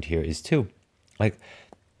in mind here is too, like,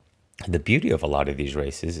 the beauty of a lot of these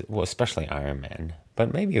races, well, especially Ironman,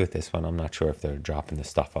 but maybe with this one, I'm not sure if they're dropping the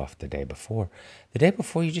stuff off the day before. The day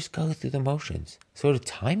before, you just go through the motions. So to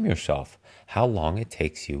time yourself how long it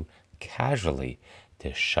takes you casually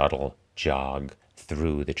to shuttle, jog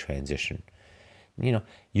through the transition.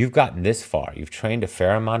 You've gotten this far. You've trained a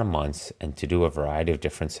fair amount of months and to do a variety of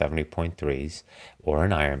different 70.3s or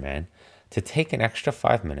an Ironman, to take an extra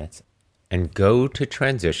 5 minutes and go to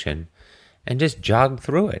transition and just jog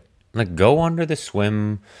through it. Like, go under the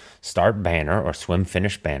swim start banner or swim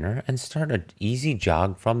finish banner and start an easy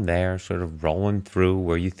jog from there, sort of rolling through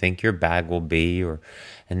where you think your bag will be,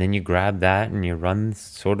 and then you grab that and you run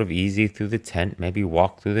sort of easy through the tent, maybe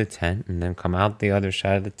walk through the tent and then come out the other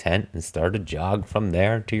side of the tent and start a jog from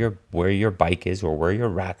there to where your bike is or where you're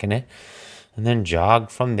racking it. And then jog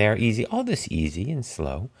from there easy, all this easy and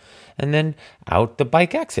slow, and then out the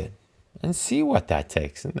bike exit and see what that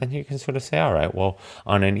takes. And then you can sort of say, all right, well,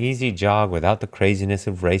 on an easy jog without the craziness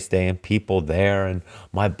of race day and people there and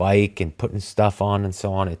my bike and putting stuff on and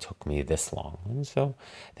so on, it took me this long. And so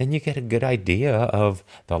then you get a good idea of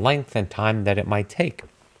the length and time that it might take.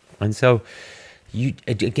 And so you,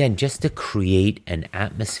 again, just to create an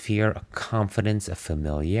atmosphere, a confidence, a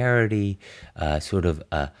familiarity, sort of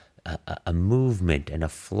a movement and a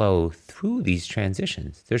flow through these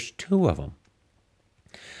transitions. There's 2 of them.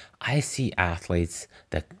 I see athletes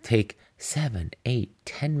that take 7, 8,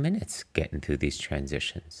 10 minutes getting through these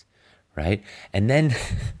transitions, right? And then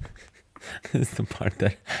this is the part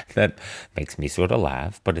that makes me sort of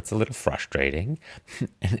laugh, but it's a little frustrating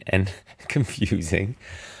and confusing,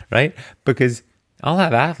 right? Because I'll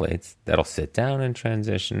have athletes that'll sit down in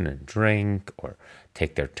transition and drink or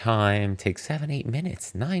take their time, take 7, 8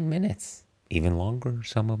 minutes, 9 minutes, even longer,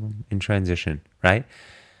 some of them in transition, right?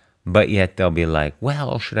 But yet they'll be like,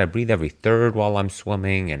 well, should I breathe every third while I'm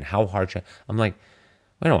swimming? And how hard should I? I'm like,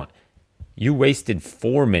 wait a minute. You wasted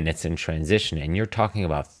 4 minutes in transition and you're talking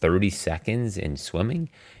about 30 seconds in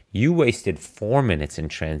swimming? You wasted 4 minutes in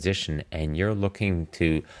transition and you're looking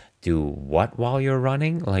to do what while you're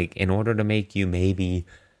running? Like, in order to make you maybe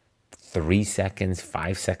 3 seconds,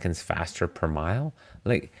 5 seconds faster per mile?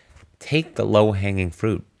 Like, take the low-hanging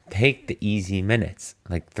fruit. Take the easy minutes,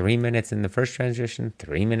 like 3 minutes in the first transition,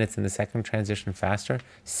 3 minutes in the second transition faster,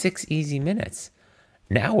 6 easy minutes.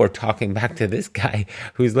 Now we're talking back to this guy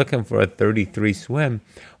who's looking for a 33 swim.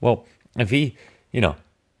 Well, if he,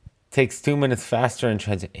 takes 2 minutes faster in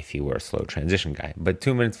transition, if he were a slow transition guy, but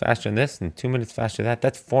 2 minutes faster in this and 2 minutes faster that,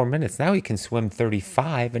 that's 4 minutes. Now he can swim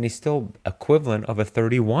 35 and he's still equivalent of a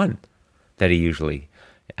 31 that he usually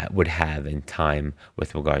would have in time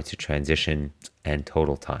with regards to transition and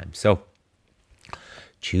total time. So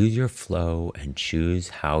choose your flow and choose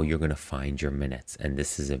how you're going to find your minutes. And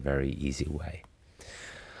this is a very easy way.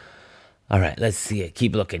 All right, let's see it.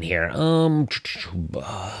 Keep looking here.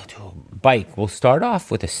 Bike. We'll start off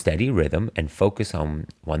with a steady rhythm and focus on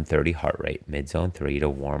 130 heart rate, mid-zone 3 to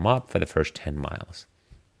warm up for the first 10 miles.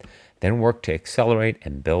 Then work to accelerate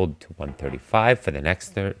and build to 135 for the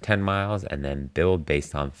next 10 miles, and then build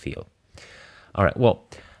based on field. All right, well,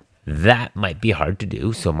 that might be hard to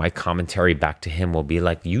do. So my commentary back to him will be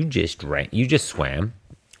like, you just swam,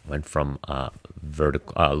 went from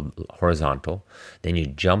horizontal, then you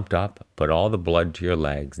jumped up, put all the blood to your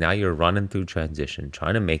legs. Now you're running through transition,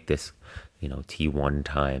 trying to make this T1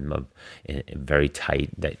 time of very tight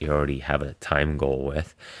that you already have a time goal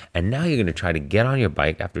with. And now you're going to try to get on your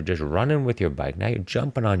bike after just running with your bike. Now you're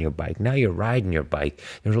jumping on your bike. Now you're riding your bike.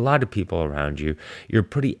 There's a lot of people around you. You're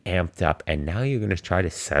pretty amped up. And now you're going to try to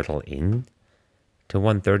settle in to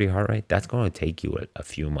 130 heart rate. That's going to take you a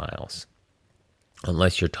few miles.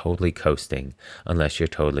 Unless you're totally coasting, unless you're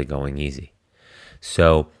totally going easy.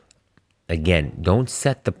 So again, don't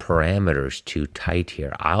set the parameters too tight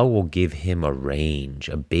here. I will give him a range,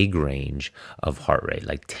 a big range of heart rate,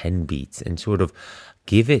 like 10 beats, and sort of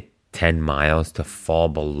give it 10 miles to fall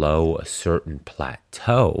below a certain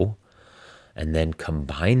plateau, and then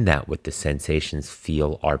combine that with the sensations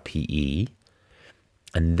feel RPE,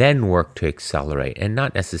 and then work to accelerate, and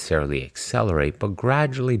not necessarily accelerate, but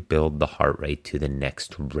gradually build the heart rate to the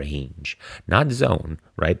next range, not zone,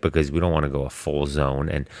 right? Because we don't want to go a full zone,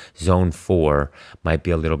 and zone 4 might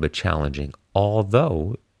be a little bit challenging.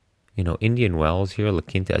 Although, Indian Wells here, La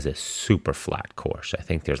Quinta is a super flat course. I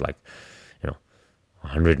think there's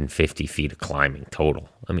 150 feet of climbing total.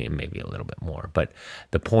 I mean, maybe a little bit more, but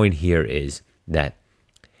the point here is that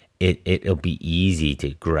it'll be easy to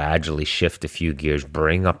gradually shift a few gears,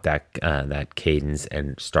 bring up that cadence,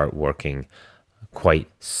 and start working quite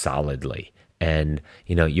solidly. And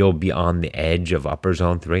you'll be on the edge of upper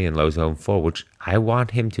zone 3 and low zone 4, which I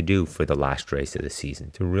want him to do for the last race of the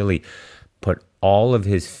season, to really put all of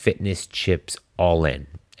his fitness chips all in.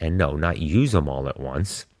 And no, not use them all at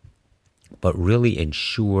once, but really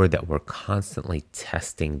ensure that we're constantly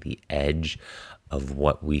testing the edge of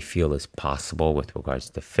what we feel is possible with regards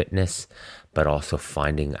to fitness, but also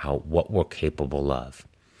finding out what we're capable of.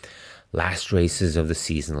 Last races of the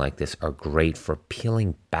season like this are great for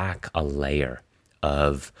peeling back a layer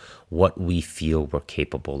of what we feel we're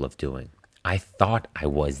capable of doing. I thought I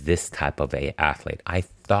was this type of an athlete. I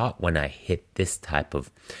thought when I hit this type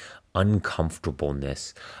of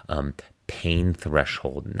uncomfortableness, pain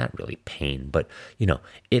threshold, not really pain, but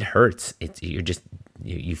it hurts.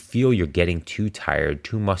 You feel you're getting too tired,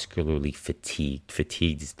 too muscularly fatigued.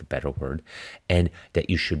 Fatigued is the better word, and that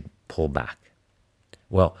you should pull back.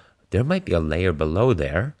 Well, there might be a layer below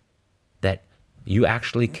there that you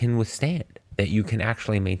actually can withstand, that you can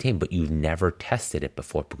actually maintain, but you've never tested it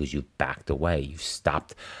before because you've backed away. You've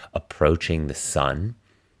stopped approaching the sun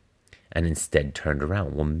and instead turned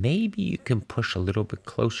around. Well, maybe you can push a little bit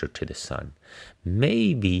closer to the sun.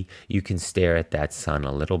 Maybe you can stare at that sun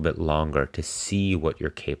a little bit longer to see what you're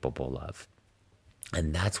capable of.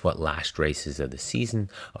 And that's what last races of the season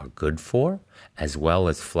are good for, as well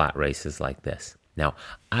as flat races like this. Now,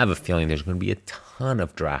 I have a feeling there's going to be a ton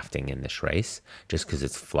of drafting in this race just because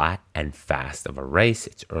it's flat and fast of a race.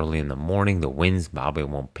 It's early in the morning. The winds probably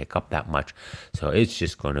won't pick up that much. So it's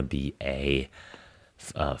just going to be a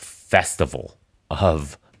festival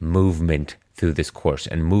of movement through this course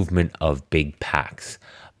and movement of big packs.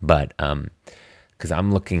 But because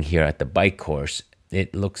I'm looking here at the bike course,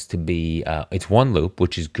 it looks to be, it's one loop,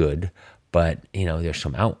 which is good, but there's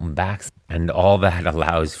some out and backs, and all that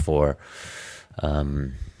allows for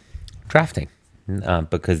drafting,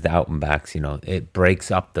 because the out and backs, it breaks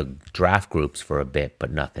up the draft groups for a bit,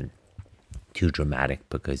 but nothing too dramatic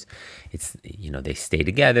because it's, they stay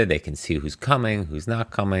together. They can see who's coming, who's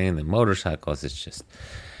not coming. The motorcycles, it's just,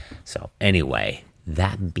 so anyway,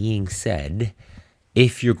 that being said,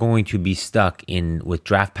 if you're going to be stuck with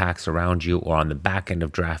draft packs around you or on the back end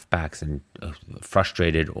of draft packs and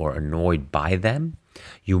frustrated or annoyed by them,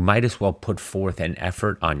 you might as well put forth an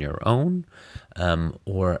effort on your own,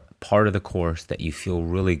 or part of the course that you feel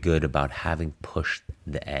really good about having pushed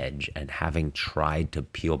the edge and having tried to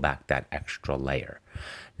peel back that extra layer.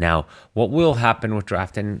 Now, what will happen with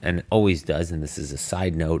drafting, and it always does, and this is a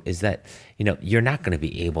side note, is that you're not going to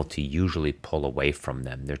be able to usually pull away from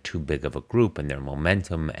them. They're too big of a group, and their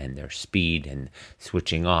momentum and their speed and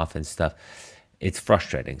switching off and stuff, it's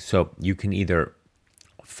frustrating. So you can either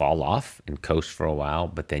fall off and coast for a while,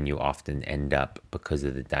 but then you often end up, because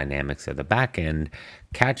of the dynamics of the back end,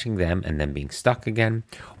 catching them and then being stuck again,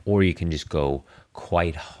 or you can just go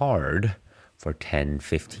quite hard for 10,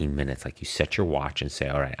 15 minutes. Like you set your watch and say,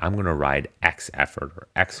 all right, I'm going to ride X effort or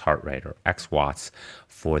X heart rate or X watts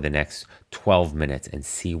for the next 12 minutes and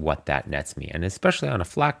see what that nets me. And especially on a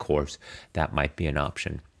flat course, that might be an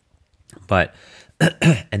option. But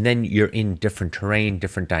and then you're in different terrain,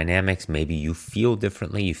 different dynamics. Maybe you feel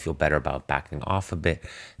differently. You feel better about backing off a bit.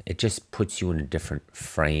 It just puts you in a different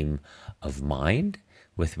frame of mind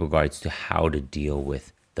with regards to how to deal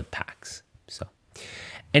with the packs. So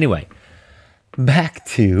anyway, back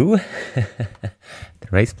to the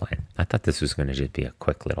race plan. I thought this was going to just be a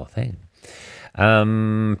quick little thing.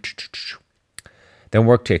 Then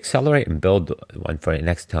work to accelerate and build one for the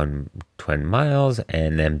next 10 miles,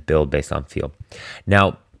 and then build based on feel.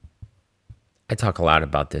 Now, I talk a lot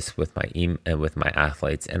about this with my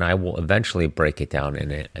athletes, and I will eventually break it down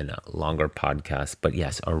in a longer podcast. But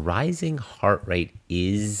yes, a rising heart rate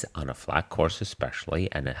is, on a flat course especially,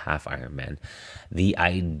 and a half Ironman, the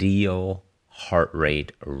ideal heart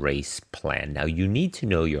rate race plan. Now, you need to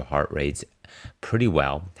know your heart rates pretty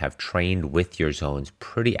well, have trained with your zones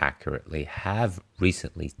pretty accurately, have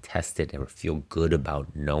recently tested or feel good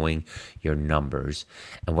about knowing your numbers.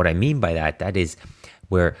 And what I mean by that is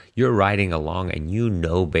where you're riding along and you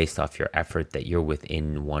know based off your effort that you're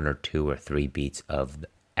within 1 or 2 or 3 beats of the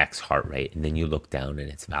X heart rate, and then you look down and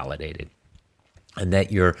it's validated. And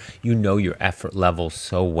that you know your effort level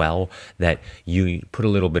so well that you put a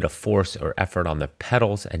little bit of force or effort on the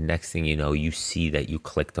pedals, and next thing you know, you see that you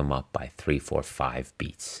clicked them up by 3, 4, 5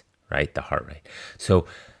 beats, right? The heart rate. So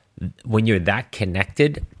when you're that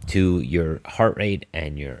connected to your heart rate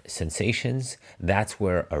and your sensations, that's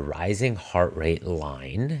where a rising heart rate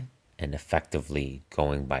line, and effectively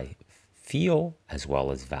going by feel as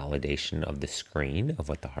well as validation of the screen of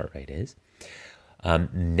what the heart rate is,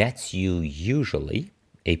 nets you usually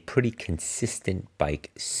a pretty consistent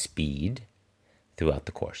bike speed throughout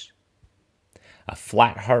the course. A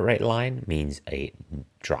flat heart rate line means a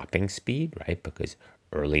dropping speed, right? Because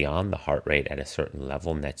early on, the heart rate at a certain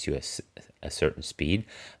level nets you a certain speed.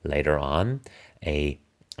 Later on, the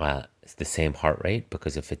same heart rate,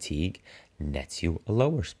 because of fatigue, nets you a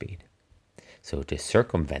lower speed. So to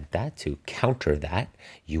circumvent that, to counter that,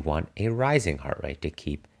 you want a rising heart rate to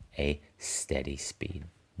keep a steady speed.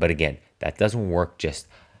 But again, that doesn't work just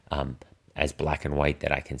as black and white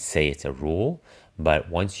that I can say it's a rule. But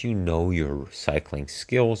once you know your cycling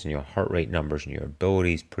skills and your heart rate numbers and your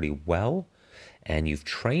abilities pretty well, and you've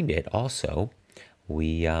trained it also,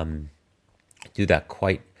 we do that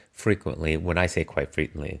quite frequently. When I say quite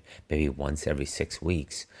frequently, maybe once every 6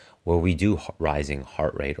 weeks, where we do rising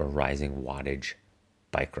heart rate or rising wattage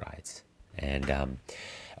bike rides. And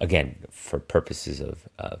again, for purposes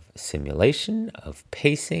of simulation, of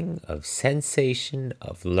pacing, of sensation,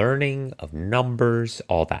 of learning, of numbers,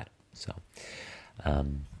 all that. So, all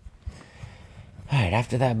right,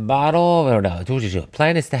 after that bottle,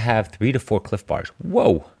 plan is to have 3 to 4 Clif Bars.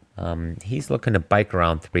 Whoa! He's looking to bike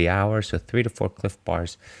around 3 hours, so 3 to 4 Clif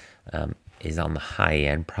Bars is on the high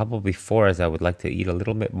end. Probably 4, as I would like to eat a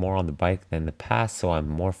little bit more on the bike than the past, so I'm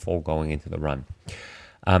more full going into the run.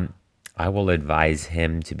 I will advise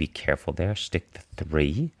him to be careful there. Stick to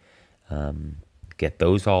 3. Get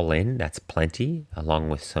those all in. That's plenty, along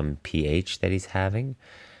with some pH that he's having,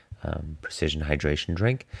 precision hydration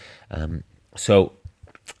drink, so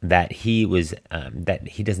that he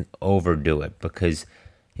doesn't overdo it, because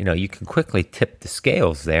you can quickly tip the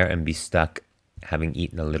scales there and be stuck having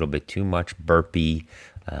eaten a little bit too much, burpee,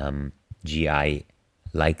 GI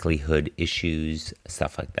likelihood issues,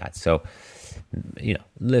 stuff like that. So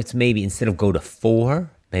let's maybe, instead of go to 4,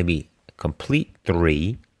 maybe complete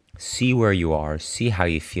 3, see where you are, see how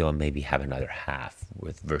you feel, and maybe have another half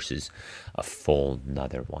versus a full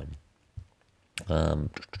another one.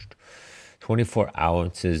 24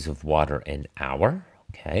 ounces of water an hour.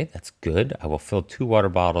 Okay, that's good. I will fill 2 water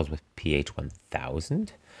bottles with pH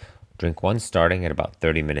 1000. Drink one starting at about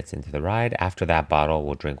 30 minutes into the ride. After that bottle,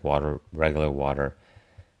 we'll drink regular water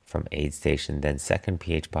from aid station, then second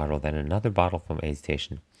pH bottle, then another bottle from aid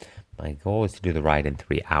station. My goal is to do the ride in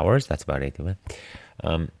 3 hours. That's about 8 minutes.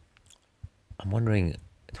 I'm wondering,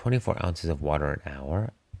 24 ounces of water an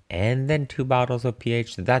hour and then 2 bottles of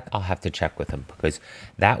pH. That I'll have to check with him, because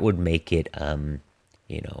that would make it,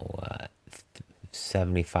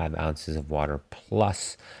 75 ounces of water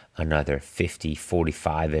plus another 50,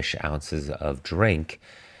 45-ish ounces of drink.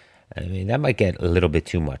 I mean, that might get a little bit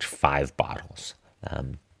too much, 5 bottles.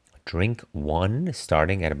 Drink 1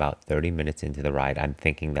 starting at about 30 minutes into the ride. I'm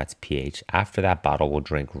thinking that's pH. After that bottle, we'll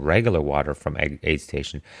drink regular water from aid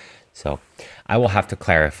station. So I will have to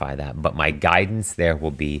clarify that. But my guidance there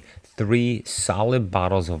will be 3 solid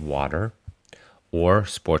bottles of water or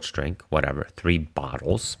sports drink, whatever, 3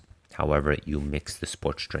 bottles. However you mix the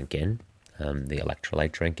sports drink in, the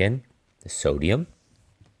electrolyte drink in, the sodium,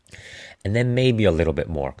 and then maybe a little bit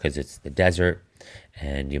more, because it's the desert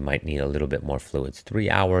and you might need a little bit more fluids. 3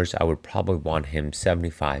 hours, I would probably want him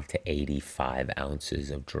 75 to 85 ounces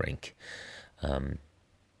of drink.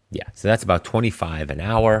 So that's about 25 an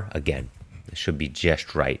hour. Again, it should be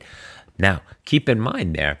just right. Now, keep in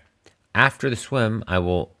mind there, after the swim,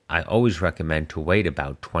 I always recommend to wait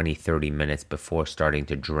about 20, 30 minutes before starting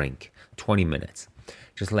to drink. 20 minutes.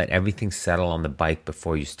 Just let everything settle on the bike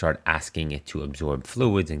before you start asking it to absorb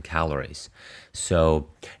fluids and calories. So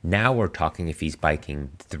now we're talking if he's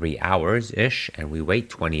biking 3 hours-ish and we wait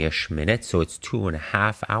 20-ish minutes, so it's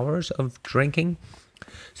 2.5 hours of drinking.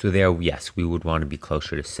 So there, yes, we would want to be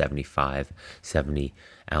closer to 70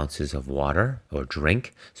 ounces of water or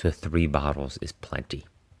drink. So 3 bottles is plenty.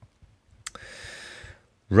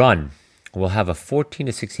 Run. We'll have a 14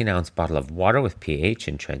 to 16 ounce bottle of water with pH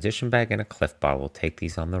and transition bag and a Clif Bar. We'll take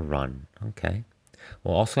these on the run. Okay.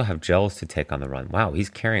 We'll also have gels to take on the run. Wow, he's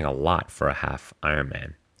carrying a lot for a half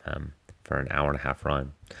Ironman, for an hour and a half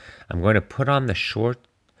run. I'm going to put on the short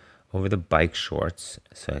over the bike shorts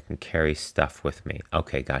so I can carry stuff with me.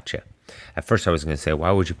 Okay, gotcha. At first I was going to say,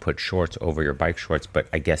 why would you put shorts over your bike shorts? But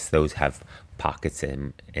I guess those have pockets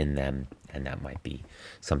in them, and that might be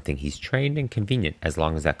something he's trained and convenient. As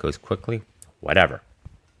long as that goes quickly, whatever.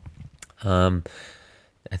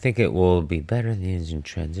 I think it will be better than using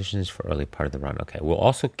transitions for early part of the run. Okay, we'll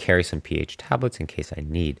also carry some pH tablets in case I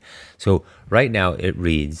need. So right now it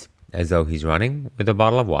reads as though he's running with a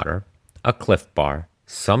bottle of water, a Clif Bar,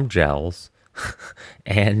 some gels,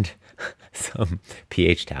 and some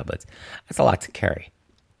pH tablets. That's a lot to carry.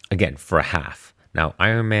 Again, for a half. Now,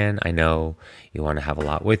 Ironman, I know you want to have a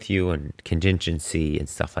lot with you and contingency and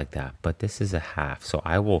stuff like that, but this is a half. So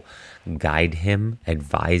I will guide him,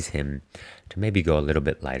 advise him to maybe go a little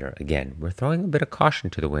bit lighter. Again, we're throwing a bit of caution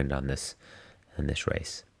to the wind on this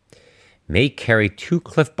race. May carry 2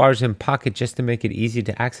 Clif Bars in pocket just to make it easy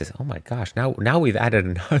to access. Oh my gosh, now we've added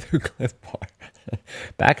another Clif Bar.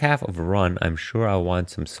 Back half of a run, I'm sure I'll want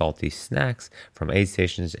some salty snacks from aid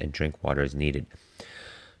stations and drink water as needed.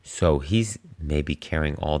 So he's maybe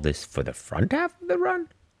carrying all this for the front half of the run?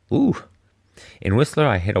 Ooh. In Whistler,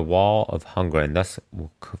 I hit a wall of hunger and thus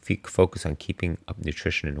will focus on keeping up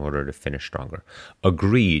nutrition in order to finish stronger.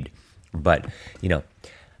 Agreed. But,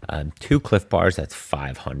 2 Clif Bars, that's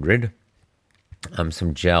 500.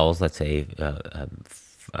 Some gels, let's say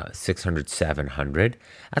 600, 700.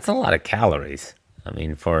 That's a lot of calories. I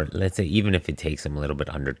mean, for, let's say, even if it takes him a little bit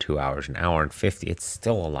under 2 hours, an hour and 50, it's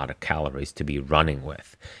still a lot of calories to be running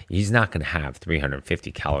with. He's not going to have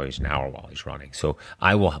 350 calories an hour while he's running. So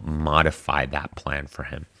I will modify that plan for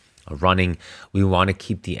him. Running, we want to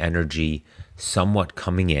keep the energy somewhat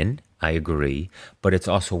coming in. I agree. But it's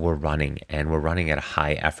also we're running at a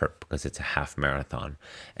high effort because it's a half marathon.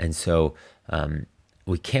 And so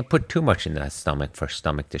we can't put too much in the stomach for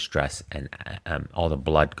stomach distress and all the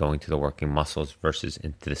blood going to the working muscles versus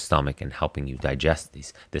into the stomach and helping you digest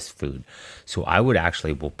this food. So I would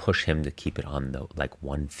will push him to keep it on the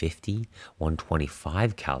 150,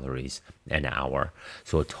 125 calories an hour.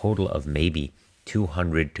 So a total of maybe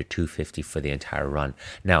 200 to 250 for the entire run.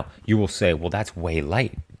 Now you will say, well, that's way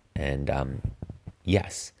light. And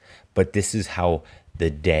yes, but this is how the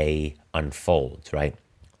day unfolds, right?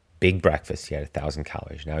 Big breakfast, he had 1,000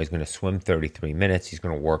 calories. Now he's going to swim 33 minutes. He's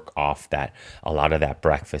going to work off a lot of that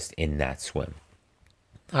breakfast in that swim.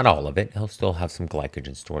 Not all of it. He'll still have some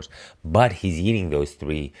glycogen stores, but he's eating those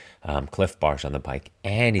 3 Clif Bars on the bike,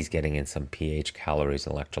 and he's getting in some pH, calories,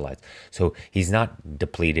 electrolytes. So he's not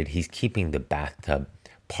depleted. He's keeping the bathtub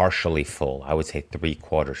partially full. I would say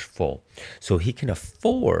 3/4 full. So he can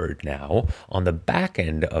afford now on the back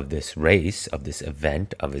end of this race, of this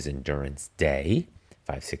event, of his endurance day,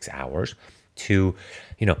 5-6 hours, to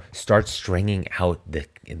start stringing out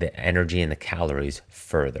the energy and the calories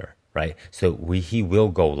further, right? So he will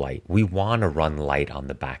go light. We want to run light on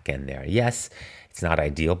the back end there. Yes, it's not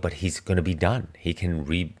ideal, but he's going to be done. He can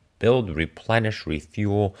rebuild, replenish,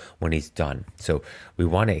 refuel when he's done. So we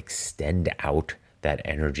want to extend out that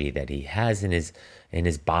energy that he has in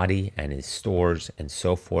his body and his stores and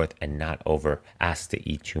so forth, and not ask to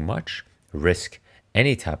eat too much, risk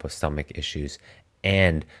any type of stomach issues,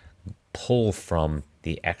 and pull from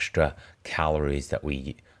the extra calories that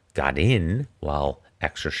we got in while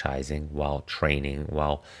exercising, while training,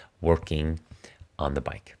 while working on the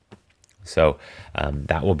bike. So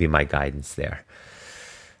that will be my guidance there.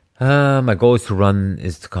 My goal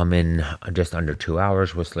is to come in just under 2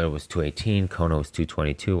 hours. Whistler was 2:18, Kona was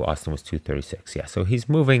 2:22, Austin was 2:36. Yeah, so he's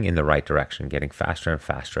moving in the right direction, getting faster and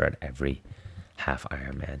faster at every half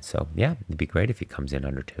Ironman. So yeah, it'd be great if he comes in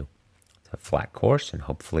under 2. It's a flat course, and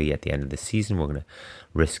hopefully at the end of the season, we're going to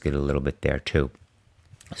risk it a little bit there too.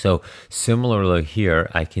 So similarly here,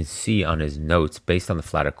 I can see on his notes, based on the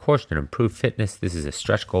flatter course and improved fitness, this is a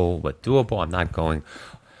stretch goal, but doable. I'm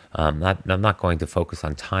not going to focus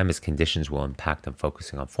on time as conditions will impact. I'm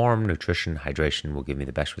focusing on form, nutrition, hydration will give me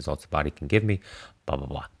the best results the body can give me, blah, blah,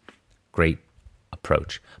 blah. Great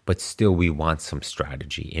approach. But still, we want some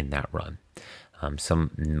strategy in that run.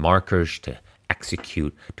 Some markers to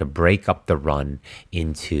execute, to break up the run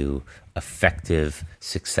into effective,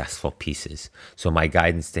 successful pieces. So my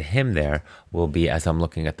guidance to him there will be, as I'm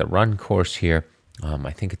looking at the run course here,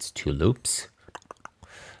 I think it's 2 loops,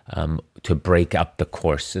 to break up the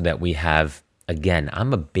course so that we have, again,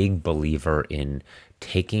 I'm a big believer in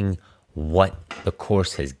taking what the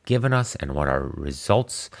course has given us and what our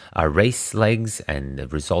results, our race legs and the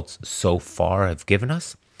results so far have given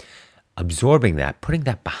us, absorbing that, putting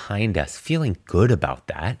that behind us, feeling good about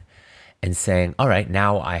that, and saying, all right,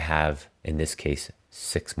 now I have, in this case,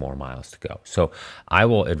 6 more miles to go. So I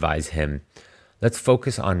will advise him, let's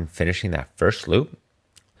focus on finishing that first loop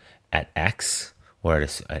at X, or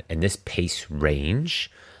in this pace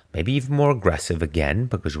range, maybe even more aggressive again,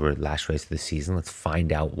 because we're last race of the season. Let's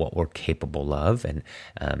find out what we're capable of and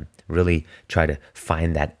really try to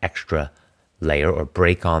find that extra layer or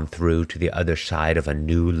break on through to the other side of a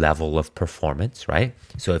new level of performance, right?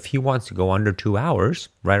 So if he wants to go under 2 hours,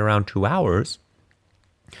 right around 2 hours,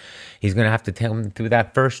 he's going to have to take him through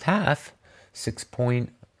that first half,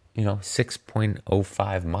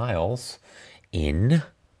 6.05 miles in...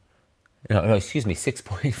 No, excuse me,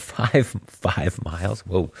 6.55 miles,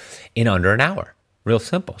 in under an hour. Real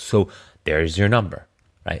simple. So there's your number,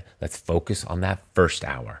 right? Let's focus on that first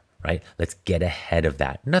hour, right? Let's get ahead of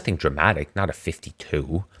that. Nothing dramatic, not a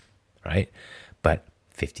 52, right? But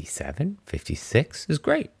 57, 56 is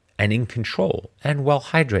great and in control and well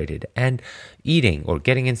hydrated and eating or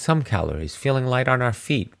getting in some calories, feeling light on our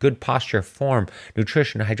feet, good posture, form,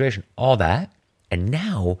 nutrition, hydration, all that. And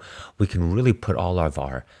now we can really put all of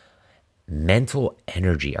our mental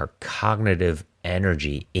energy, our cognitive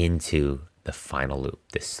energy into the final loop,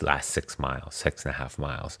 this last 6 miles, 6.5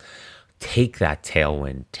 miles. Take that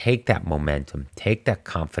tailwind, take that momentum, take that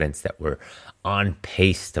confidence that we're on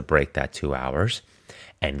pace to break that 2 hours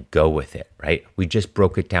and go with it, right? We just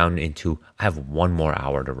broke it down into, I have 1 more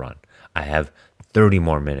hour to run. I have 30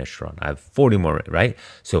 more minutes to run. I have 40 more, right?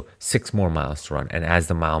 So 6 more miles to run. And as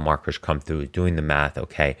the mile markers come through, doing the math,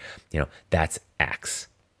 okay, that's X.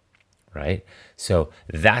 Right? So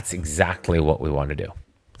that's exactly what we want to do.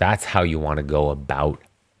 That's how you want to go about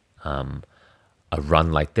a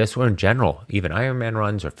run like this, or in general, even Ironman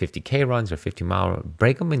runs or 50K runs or 50-mile,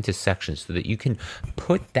 break them into sections so that you can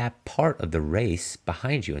put that part of the race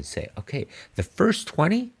behind you and say, okay, the first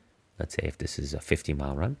 20, let's say if this is a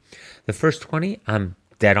 50-mile run, the first 20, I'm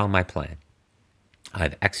dead on my plan.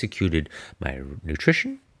 I've executed my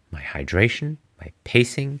nutrition, my hydration, my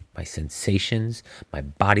pacing, my sensations, my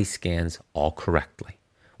body scans all correctly,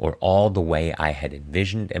 or all the way I had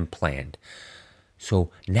envisioned and planned. So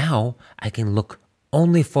now I can look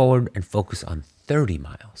only forward and focus on 30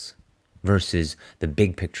 miles versus the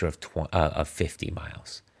big picture of 50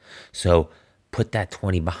 miles. So put that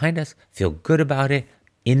 20 behind us, feel good about it,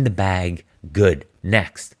 in the bag, good.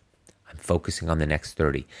 Next, I'm focusing on the next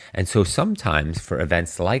 30. And so sometimes for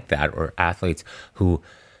events like that, or athletes who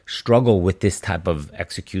struggle with this type of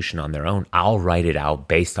execution on their own, I'll write it out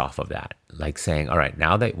based off of that. Like saying, all right,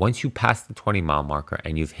 now that once you pass the 20-mile marker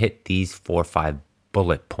and you've hit these 4 or 5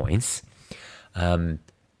 bullet points,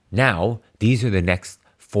 now these are the next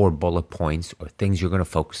 4 bullet points or things you're going to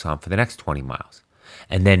focus on for the next 20 miles.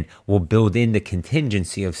 And then we'll build in the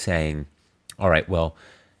contingency of saying, all right, well,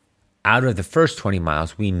 out of the first 20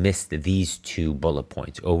 miles, we missed these 2 bullet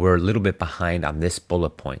points, or we're a little bit behind on this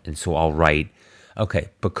bullet point. And so I'll write, okay,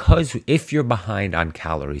 because if you're behind on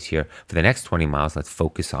calories here, for the next 20 miles, let's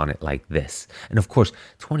focus on it like this. And of course,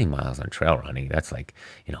 20 miles on trail running, that's like,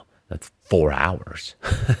 that's 4 hours.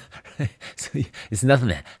 So it's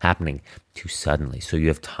nothing happening too suddenly. So you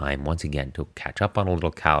have time, once again, to catch up on a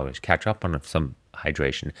little calories, catch up on some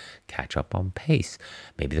hydration, catch up on pace.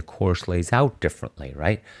 Maybe the course lays out differently,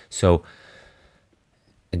 right? So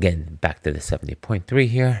again, back to the 70.3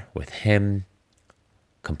 here with him,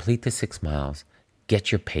 complete the 6 miles,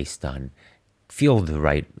 get your pace done, feel the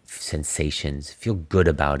right sensations, feel good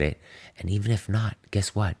about it. And even if not,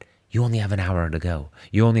 guess what? You only have an hour to go.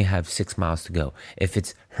 You only have 6 miles to go. If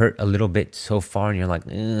it's hurt a little bit so far and you're like,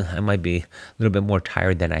 I might be a little bit more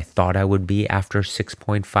tired than I thought I would be after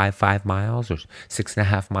 6.55 miles or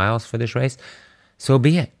 6.5 miles for this race, so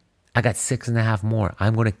be it. I got 6.5 more.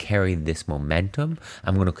 I'm going to carry this momentum.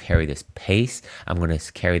 I'm going to carry this pace. I'm going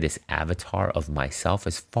to carry this avatar of myself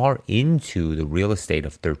as far into the real estate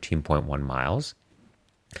of 13.1 miles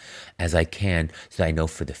as I can, so that I know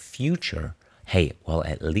for the future, hey, well,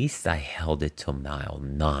 at least I held it till mile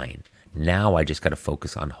 9. Now I just got to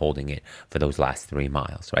focus on holding it for those last 3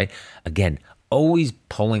 miles, right? Again, always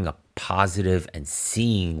pulling a positive and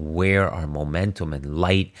seeing where our momentum and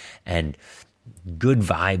light and good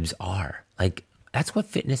vibes are. Like, That's what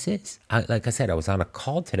fitness is. Like I said, I was on a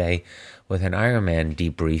call today with an Ironman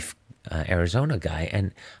debrief Arizona guy,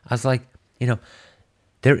 and I was like,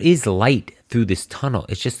 there is light through this tunnel.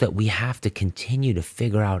 It's just that we have to continue to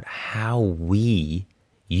figure out how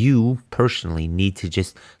you personally need to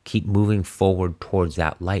just keep moving forward towards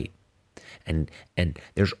that light. And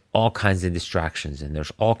there's all kinds of distractions, and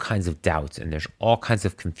there's all kinds of doubts, and there's all kinds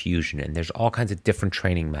of confusion, and there's all kinds of different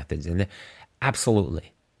training methods, and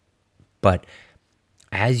absolutely. But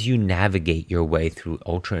as you navigate your way through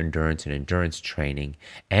ultra endurance and endurance training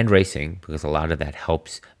and racing, because a lot of that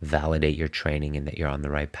helps validate your training and that you're on the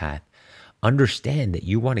right path, understand that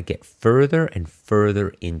you want to get further and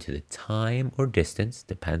further into the time or distance,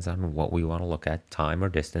 depends on what we want to look at, time or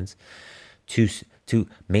distance, to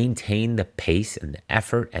maintain the pace and the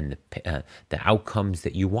effort and the outcomes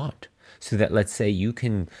that you want. So that, let's say you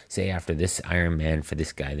can say after this Ironman for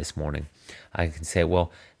this guy this morning, I can say,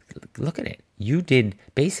 well, look at it. You did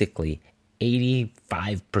basically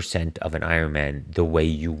 85% of an Ironman the way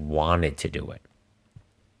you wanted to do it,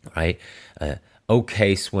 right?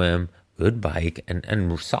 Okay swim, good bike,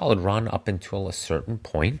 and solid run up until a certain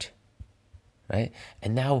point, right?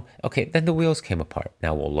 And now, okay, then the wheels came apart.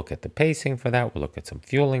 Now we'll look at the pacing for that. We'll look at some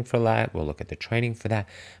fueling for that. We'll look at the training for that.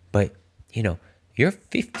 But, you're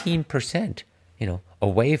 15%,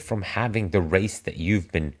 away from having the race that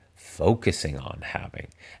you've been focusing on having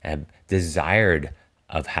and desired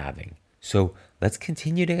of having. So let's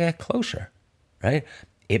continue to get closer, right?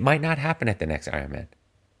 It might not happen at the next Ironman.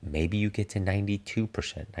 Maybe you get to 92%,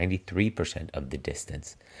 93% of the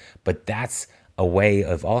distance. But that's a way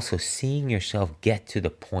of also seeing yourself get to the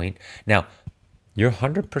point. Now, your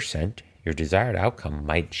 100%, your desired outcome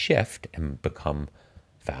might shift and become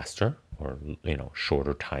faster or,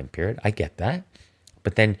 shorter time period. I get that.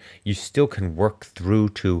 But then you still can work through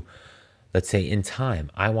to, let's say in time,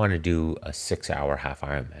 I want to do a 6-hour half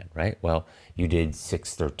Ironman, right? Well, you did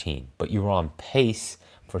 6:13, but you were on pace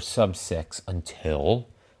for sub 6 until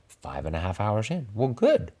 5.5 hours in. Well,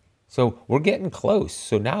 good. So we're getting close.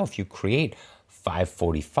 So now if you create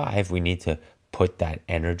 5:45, we need to put that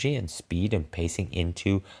energy and speed and pacing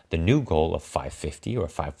into the new goal of 5:50 or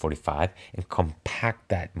 5:45 and compact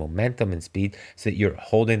that momentum and speed so that you're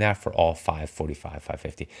holding that for all 5:45,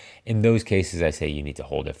 5:50. In those cases, I say you need to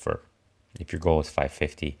hold it for, if your goal is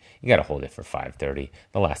 5:50, you got to hold it for 5:30.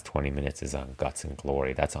 The last 20 minutes is on guts and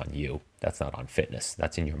glory. That's on you. That's not on fitness.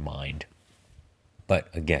 That's in your mind. But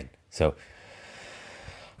again, so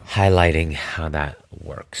highlighting how that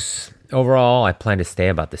works. Overall, I plan to stay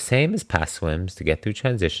about the same as past swims to get through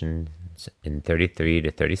transitions in 33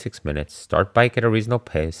 to 36 minutes, start bike at a reasonable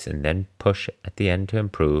pace, and then push at the end to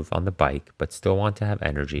improve on the bike, but still want to have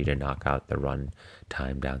energy to knock out the run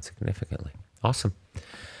time down significantly. Awesome.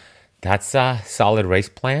 That's a solid race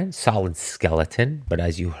plan, solid skeleton, but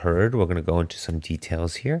as you heard, we're going to go into some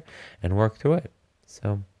details here and work through it.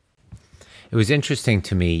 So it was interesting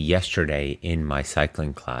to me yesterday in my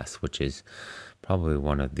cycling class, which is probably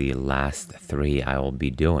one of the last 3 I will be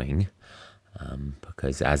doing,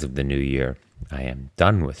 because as of the new year, I am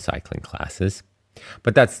done with cycling classes,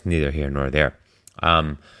 but that's neither here nor there.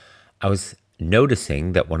 I was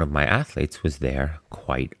noticing that one of my athletes was there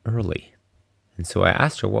quite early. And so I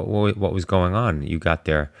asked her what was going on. You got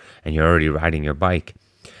there and you're already riding your bike.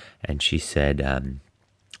 And she said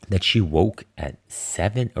that she woke at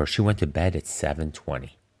 7, or she went to bed at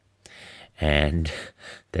 7:20, and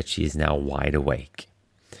that she is now wide awake.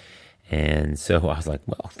 And so I was like,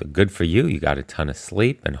 well, good for you. You got a ton of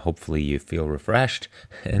sleep and hopefully you feel refreshed.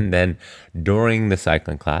 And then during the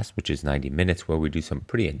cycling class, which is 90 minutes, where we do some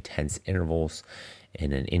pretty intense intervals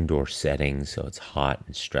in an indoor setting, so it's hot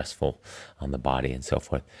and stressful on the body and so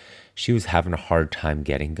forth, she was having a hard time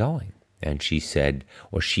getting going. And she said,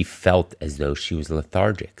 or she felt as though she was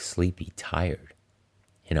lethargic, sleepy, tired.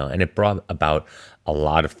 And it brought about a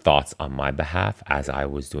lot of thoughts on my behalf as I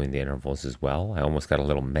was doing the intervals as well. I almost got a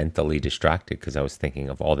little mentally distracted because I was thinking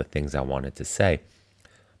of all the things I wanted to say,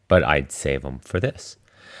 but I'd save them for this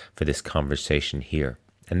conversation here.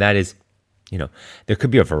 And that is, there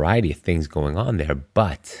could be a variety of things going on there,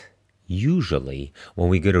 but usually when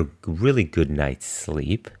we get a really good night's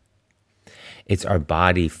sleep, it's our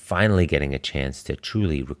body finally getting a chance to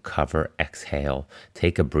truly recover, exhale,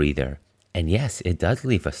 take a breather. And yes, it does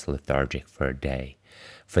leave us lethargic for a day,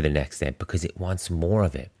 for the next day, because it wants more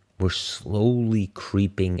of it. We're slowly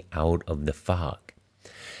creeping out of the fog.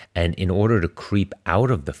 And in order to creep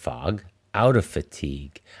out of the fog, out of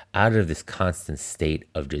fatigue, out of this constant state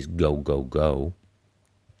of just go, go, go,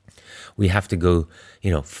 we have to go,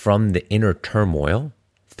 from the inner turmoil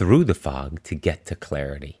through the fog to get to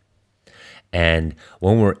clarity. And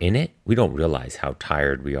when we're in it, we don't realize how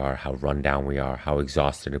tired we are, how run down we are, how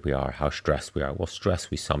exhausted we are, how stressed we are. Well,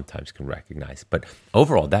 stress we sometimes can recognize. But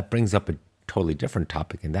overall, that brings up a totally different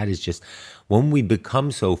topic, and that is just when we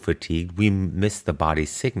become so fatigued, we miss the body's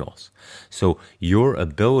signals. So your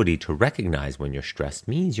ability to recognize when you're stressed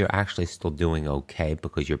means you're actually still doing okay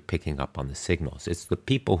because you're picking up on the signals. It's the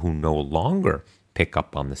people who no longer pick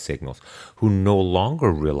up on the signals, who no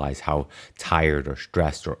longer realize how tired or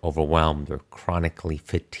stressed or overwhelmed or chronically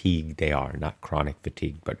fatigued they are. Not chronic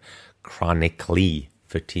fatigue, but chronically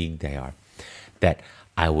fatigued they are, that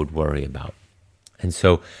I would worry about. And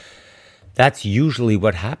so that's usually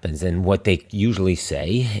what happens. And what they usually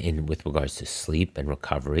say with regards to sleep and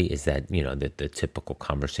recovery is that, the typical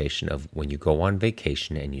conversation of when you go on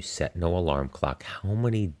vacation and you set no alarm clock, how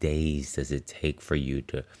many days does it take for you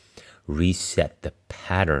to reset the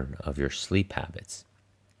pattern of your sleep habits?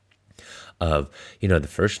 The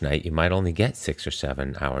first night you might only get 6 or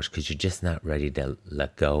 7 hours because you're just not ready to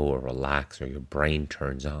let go or relax, or your brain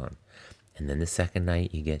turns on. And then the second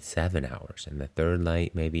night you get 7 hours, and the third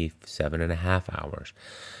night maybe 7.5 hours.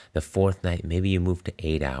 The fourth night maybe you move to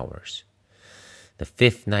 8 hours. The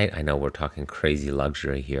fifth night, I know we're talking crazy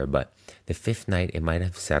luxury here, but the fifth night it might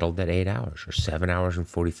have settled at 8 hours or 7 hours and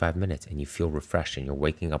 45 minutes, and you feel refreshed and you're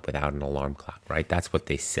waking up without an alarm clock, right? That's what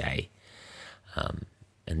they say.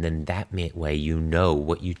 And then that way you know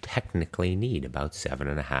what you technically need, about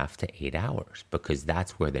 7.5 to 8 hours, because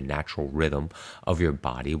that's where the natural rhythm of your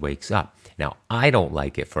body wakes up. Now, I don't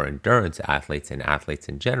like it for endurance athletes and athletes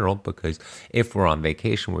in general, because if we're on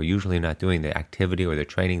vacation, we're usually not doing the activity or the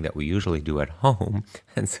training that we usually do at home.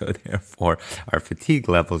 And so therefore, our fatigue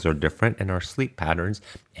levels are different, and our sleep patterns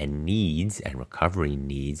and needs and recovery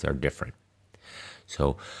needs are different.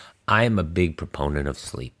 So I'm a big proponent of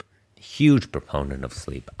sleep. Huge proponent of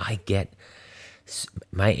sleep. I get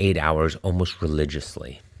my 8 hours almost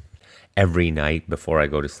religiously. Every night before I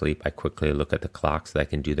go to sleep, I quickly look at the clock so that I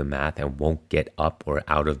can do the math and won't get up or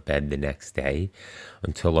out of bed the next day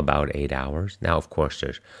until about 8 hours. Now, of course,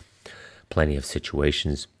 there's plenty of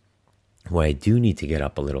situations where I do need to get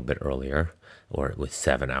up a little bit earlier or with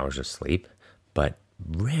 7 hours of sleep, but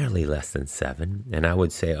rarely less than 7. And I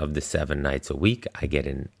would say of the 7 nights a week, I get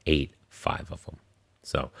in 8, 5 of them.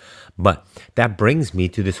 But that brings me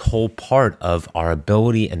to this whole part of our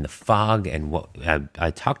ability and the fog, and what I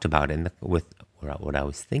talked about with what I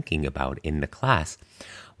was thinking about in the class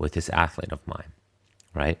with this athlete of mine,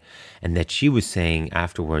 right? And that she was saying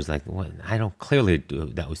afterwards, like, well, I don't clearly do,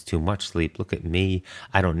 that was too much sleep. Look at me.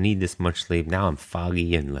 I don't need this much sleep. Now I'm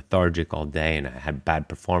foggy and lethargic all day, and I had bad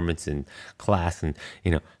performance in class, and,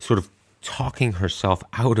 sort of talking herself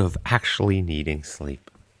out of actually needing sleep.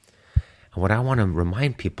 And what I want to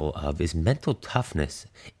remind people of is mental toughness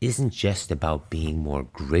isn't just about being more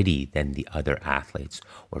gritty than the other athletes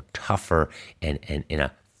or tougher and in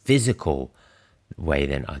a physical way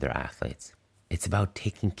than other athletes. It's about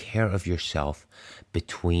taking care of yourself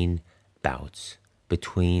between bouts,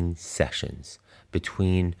 between sessions,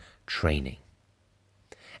 between training.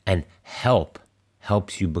 And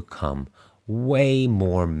helps you become way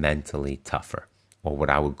more mentally tougher, or what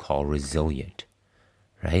I would call resilient.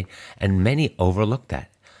 Right? And many overlook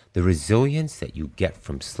that. The resilience that you get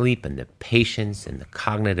from sleep and the patience and the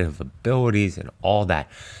cognitive abilities and all that,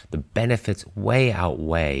 the benefits way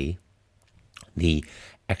outweigh the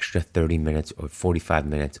extra 30 minutes or 45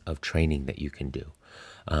 minutes of training that you can do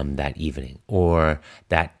that evening, or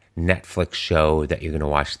that Netflix show that you're going to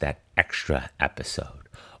watch that extra episode,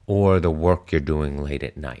 or the work you're doing late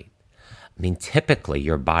at night. I mean, typically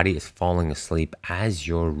your body is falling asleep as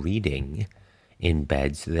you're reading in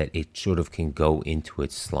bed so that it sort of can go into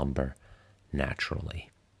its slumber naturally.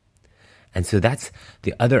 And so that's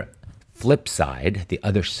the other flip side, the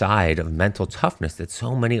other side of mental toughness that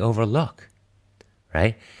so many overlook,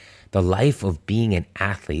 right? The life of being an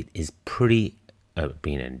athlete is being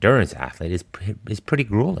an endurance athlete is pretty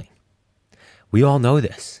grueling. We all know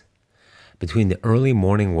this. Between the early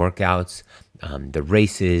morning workouts, the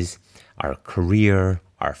races, our career,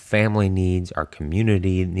 our family needs, our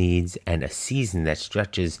community needs, and a season that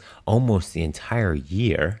stretches almost the entire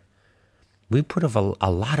year, we put a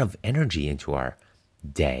lot of energy into our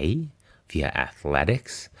day via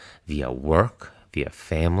athletics, via work, via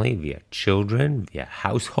family, via children, via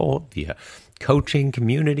household, via coaching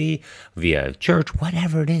community, via church,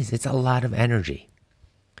 whatever it is. It's a lot of energy.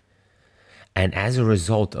 And as a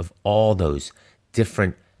result of all those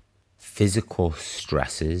different physical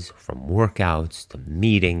stresses, from workouts to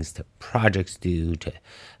meetings to projects due to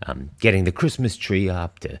getting the Christmas tree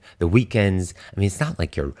up to the weekends. I mean, it's not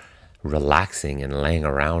like you're relaxing and laying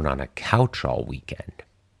around on a couch all weekend,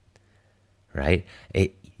 right?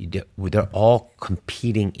 They're all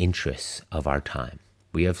competing interests of our time.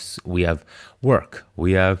 We have work,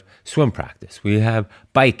 we have swim practice, we have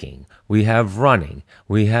biking, we have running,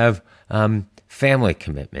 we have family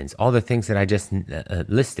commitments, all the things that I just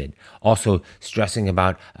listed. Also stressing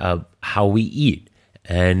about how we eat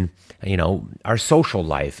and our social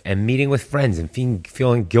life and meeting with friends and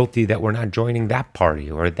feeling guilty that we're not joining that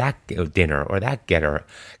party or that dinner or that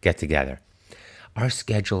get together. Our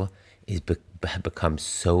schedule is become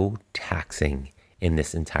so taxing in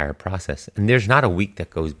this entire process. And there's not a week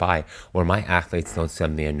that goes by where my athletes don't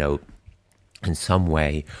send me a note in some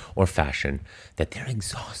way or fashion that they're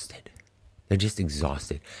exhausted. They're just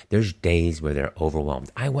exhausted. There's days where they're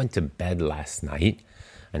overwhelmed. I went to bed last night.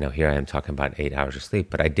 I know here I am talking about 8 hours of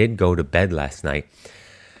sleep, but I did go to bed last night.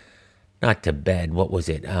 Not to bed, what was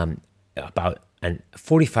it? About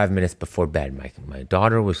 45 minutes before bed. My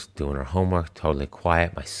daughter was doing her homework, totally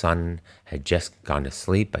quiet. My son had just gone to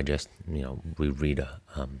sleep. I just, we read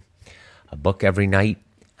a book every night.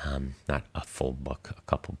 Not a full book, a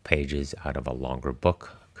couple pages out of a longer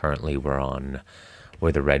book. Currently, we're on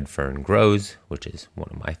Where the Red Fern Grows, which is one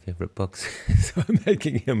of my favorite books. So I'm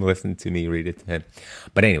making him listen to me read it to him.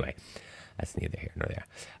 But anyway, that's neither here nor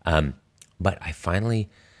there. But I finally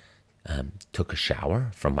took a shower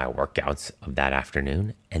from my workouts of that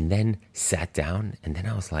afternoon and then sat down. And then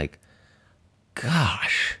I was like,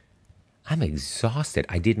 gosh, I'm exhausted.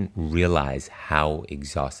 I didn't realize how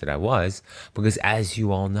exhausted I was because, as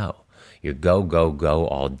you all know, you go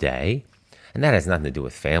all day. And that has nothing to do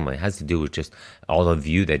with family. It has to do with just all of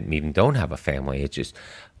you that even don't have a family. It's just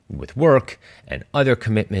with work and other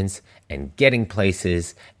commitments and getting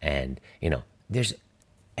places. And,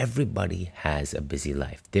 everybody has a busy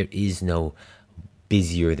life. There is no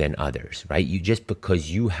busier than others, right? Just because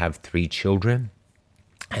you have 3 children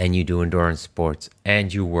and you do endurance sports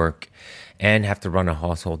and you work and have to run a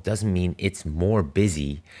household doesn't mean it's more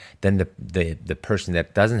busy than the person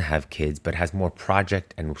that doesn't have kids but has more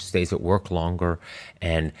project and stays at work longer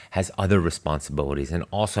and has other responsibilities and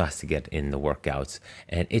also has to get in the workouts.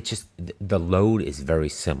 And it just, the load is very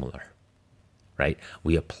similar, right?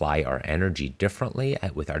 We apply our energy differently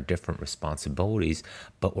with our different responsibilities,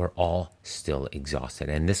 but we're all still exhausted.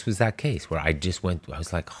 And this was that case where I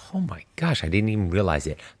was like, oh my gosh, I didn't even realize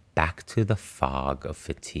it. Back to the fog of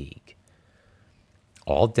fatigue.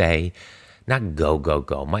 All day, not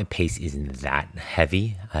go. My pace isn't that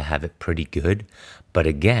heavy. I have it pretty good. But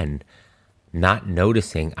again, not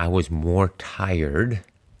noticing I was more tired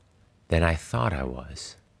than I thought I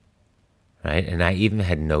was. Right? And I even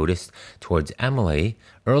had noticed towards Emily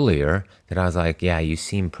earlier that I was like, yeah, you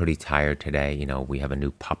seem pretty tired today. We have a new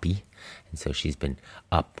puppy. And so she's been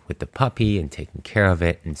up with the puppy and taking care of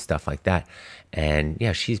it and stuff like that. And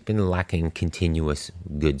yeah, she's been lacking continuous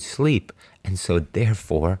good sleep. And so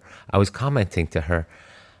therefore, I was commenting to her,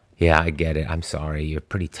 yeah, I get it. I'm sorry. You're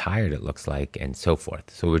pretty tired, it looks like, and so forth.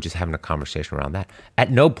 So we were just having a conversation around that. At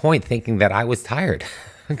no point thinking that I was tired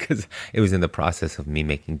because it was in the process of me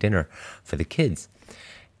making dinner for the kids.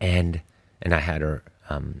 And I had her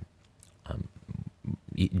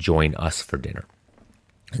join us for dinner.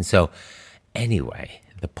 And so anyway,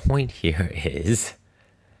 the point here is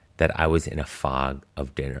that I was in a fog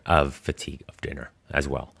of fatigue of dinner as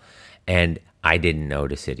well. And I didn't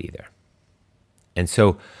notice it either. And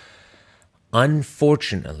so,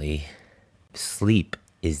 unfortunately, sleep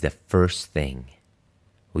is the first thing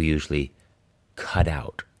we usually cut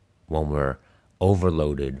out when we're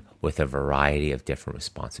overloaded with a variety of different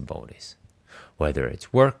responsibilities, whether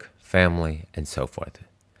it's work, family, and so forth.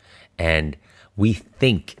 And we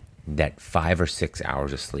think that 5 or 6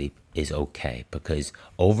 hours of sleep is okay because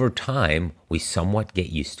over time, we somewhat get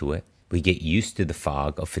used to it. We get used to the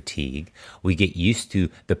fog of fatigue. We get used to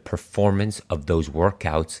the performance of those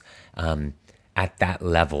workouts at that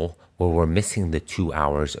level where we're missing the 2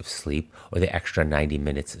 hours of sleep or the extra 90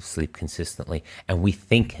 minutes of sleep consistently. And we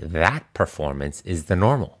think that performance is the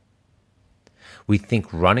normal. We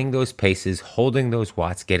think running those paces, holding those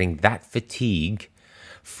watts, getting that fatigue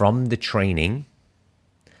from the training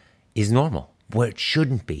is normal. Where it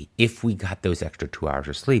shouldn't be if we got those extra 2 hours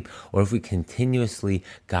of sleep or if we continuously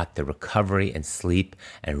got the recovery and sleep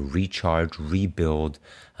and recharge, rebuild,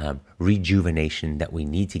 rejuvenation that we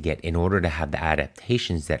need to get in order to have the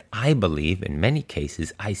adaptations that I believe in many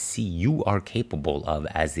cases I see you are capable of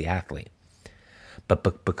as the athlete.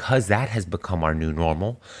 But because that has become our new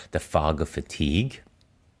normal, the fog of fatigue,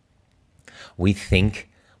 we think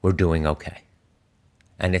we're doing okay.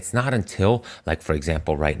 And it's not until, like, for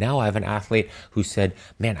example, right now, I have an athlete who said,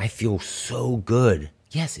 man, I feel so good.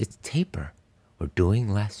 Yes, it's taper. We're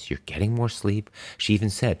doing less. You're getting more sleep. She even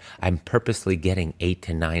said, I'm purposely getting 8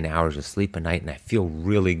 to 9 hours of sleep a night, and I feel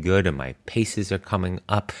really good, and my paces are coming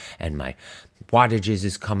up, and my wattages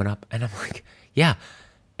is coming up. And I'm like, yeah,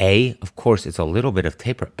 of course, it's a little bit of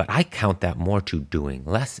taper, but I count that more to doing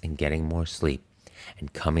less and getting more sleep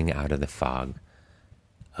and coming out of the fog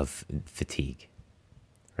of fatigue,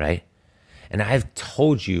 right? And I've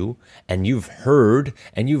told you, and you've heard,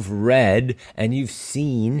 and you've read, and you've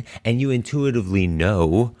seen, and you intuitively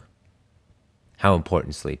know how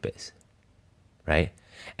important sleep is, right?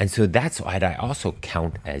 And so that's what I also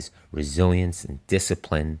count as resilience and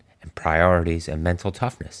discipline and priorities and mental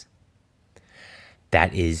toughness.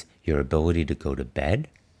 That is your ability to go to bed,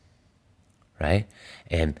 right?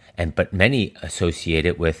 But many associate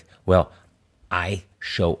it with, well, I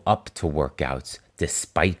show up to workouts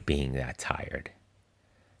despite being that tired.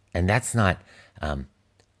 And that's not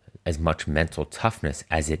as much mental toughness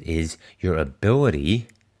as it is your ability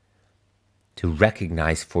to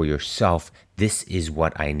recognize for yourself, this is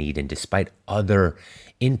what I need. And despite other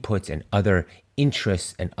inputs and other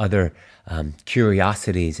interests and other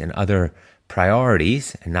curiosities and other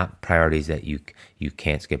priorities, and not priorities that you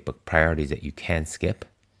can't skip, but priorities that you can skip,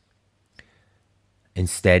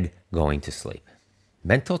 instead going to sleep.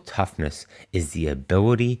 Mental toughness is the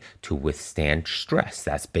ability to withstand stress.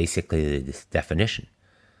 That's basically the definition.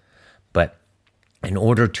 But in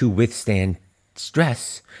order to withstand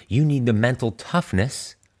stress, you need the mental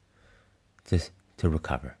toughness to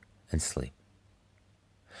recover and sleep.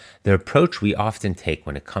 The approach we often take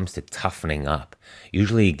when it comes to toughening up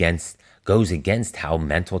usually goes against how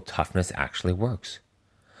mental toughness actually works.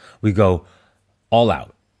 We go all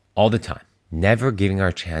out, all the time, never giving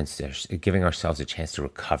ourselves a chance to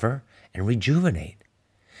recover and rejuvenate.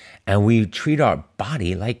 And we treat our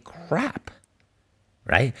body like crap,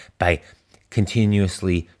 right? By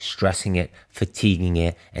continuously stressing it, fatiguing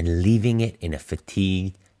it, and leaving it in a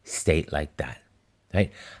fatigued state like that,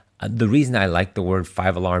 right? The reason I like the word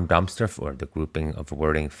 5-alarm dumpster, or the grouping of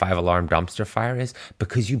wording 5-alarm dumpster fire, is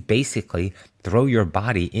because you basically throw your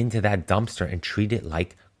body into that dumpster and treat it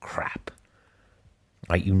like crap.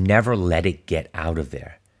 Right? You never let it get out of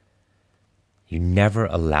there. You never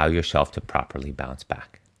allow yourself to properly bounce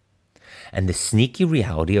back. And the sneaky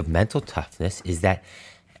reality of mental toughness is that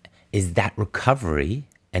recovery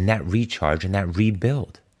and that recharge and that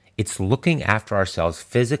rebuild. It's looking after ourselves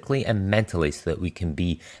physically and mentally so that we can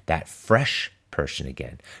be that fresh person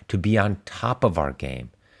again, to be on top of our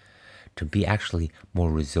game, to be actually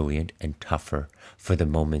more resilient and tougher for the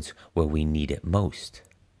moments where we need it most.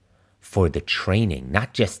 For the training,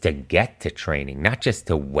 not just to get to training, not just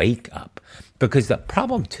to wake up. Because the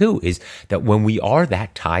problem too is that when we are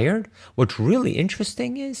that tired, what's really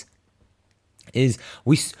interesting is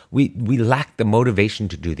we lack the motivation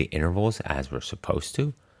to do the intervals as we're supposed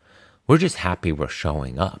to. We're just happy we're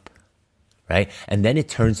showing up, right? And then it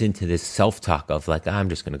turns into this self-talk of like, I'm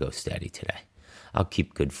just going to go steady today. I'll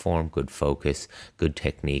keep good form, good focus, good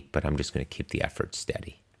technique, but I'm just going to keep the effort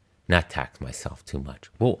steady, not tax myself too much.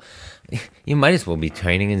 Well, you might as well be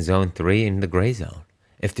training in zone 3 in the gray zone.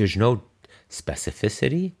 If there's no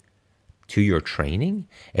specificity to your training,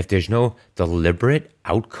 if there's no deliberate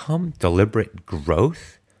outcome, deliberate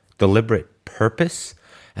growth, deliberate purpose,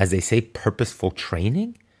 as they say, purposeful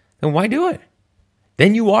training, then why do it?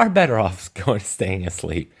 Then you are better off staying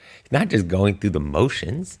asleep, not just going through the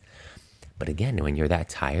motions. But again, when you're that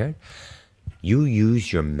tired, you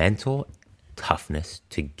use your mental toughness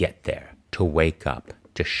to get there, to wake up,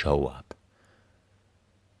 to show up.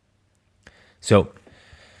 So,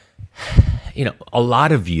 a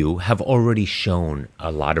lot of you have already shown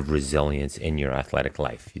a lot of resilience in your athletic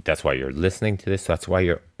life. That's why you're listening to this. That's why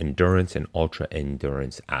you're endurance and ultra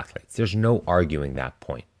endurance athletes. There's no arguing that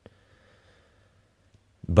point.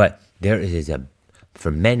 But there is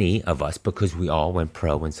for many of us, because we all went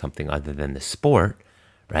pro in something other than the sport,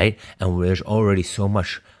 right? And there's already so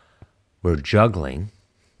much we're juggling.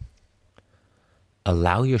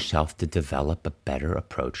 Allow yourself to develop a better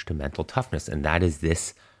approach to mental toughness. And that is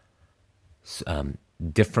this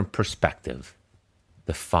different perspective,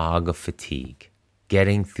 the fog of fatigue,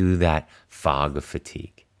 getting through that fog of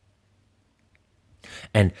fatigue.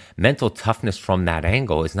 And mental toughness from that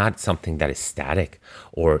angle is not something that is static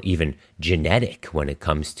or even genetic when it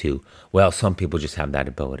comes to, well, some people just have that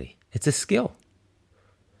ability. It's a skill.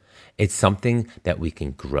 It's something that we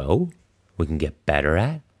can grow, we can get better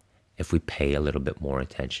at if we pay a little bit more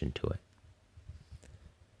attention to it.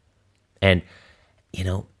 And,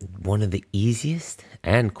 one of the easiest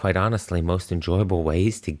and quite honestly most enjoyable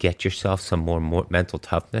ways to get yourself some more mental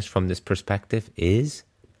toughness from this perspective is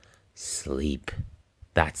sleep.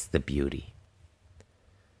 That's the beauty.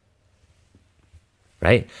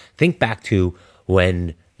 right? Think back to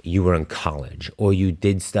when you were in college or you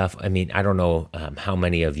did stuff. I mean, I don't know how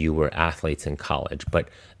many of you were athletes in college, but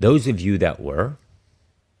those of you that were,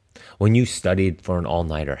 when you studied for an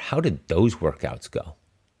all-nighter, how did those workouts go?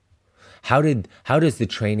 How does the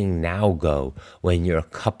training now go when you're a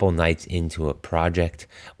couple nights into a project,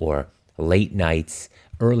 or late nights,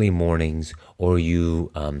 early mornings, or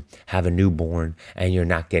you have a newborn and you're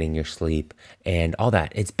not getting your sleep and all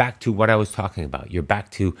that? It's back to what I was talking about. You're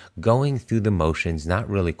back to going through the motions, not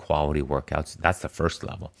really quality workouts. That's the first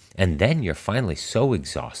level. And then you're finally so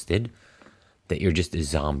exhausted that you're just a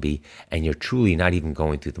zombie and you're truly not even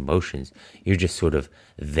going through the motions. You're just sort of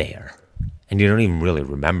there. And you don't even really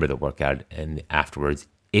remember the workout and afterwards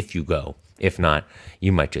if you go. If not,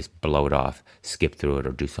 you might just blow it off, skip through it,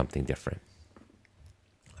 or do something different.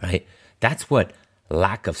 Right? That's what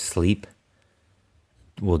lack of sleep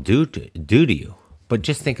will do to you. But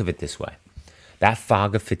just think of it this way. That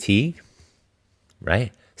fog of fatigue,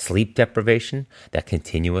 right? Sleep deprivation, that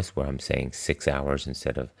continuous where I'm saying 6 hours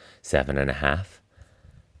instead of 7.5,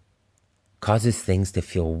 causes things to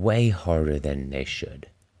feel way harder than they should.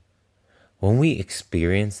 When we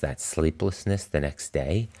experience that sleeplessness the next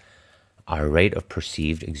day, our rate of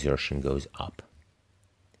perceived exertion goes up.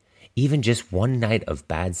 Even just one night of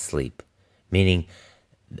bad sleep, meaning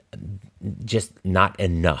just not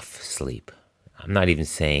enough sleep. I'm not even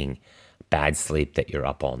saying bad sleep that you're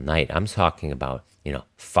up all night. I'm talking about,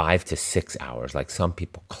 5 to 6 hours, like some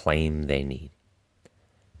people claim they need.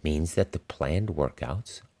 Means that the planned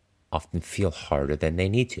workouts often feel harder than they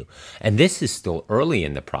need to. And this is still early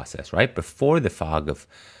in the process, right? Before the fog of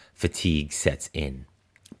fatigue sets in,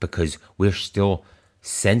 because we're still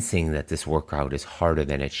sensing that this workout is harder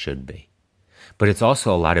than it should be. But it's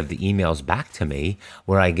also a lot of the emails back to me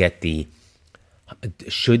where I get the,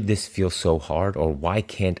 should this feel so hard? Or why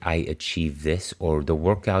can't I achieve this? Or the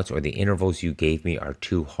workouts or the intervals you gave me are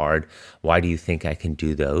too hard. Why do you think I can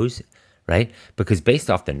do those? Right? Because based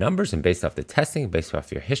off the numbers and based off the testing, based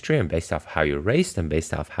off your history and based off how you raced and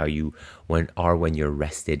based off how you when you're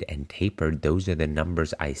rested and tapered, those are the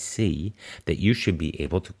numbers I see that you should be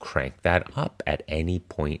able to crank that up at any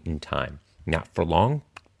point in time. Not for long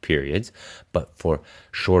periods, but for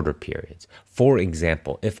shorter periods. For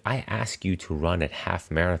example, if I ask you to run at half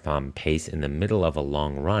marathon pace in the middle of a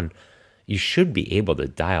long run, you should be able to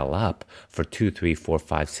dial up for 2, 3, 4,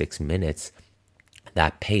 5, 6 minutes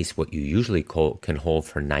that pace, what you usually can hold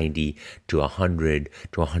for 90 to 100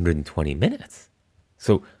 to 120 minutes.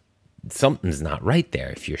 So something's not right there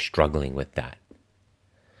if you're struggling with that.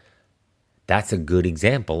 That's a good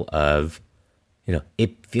example of,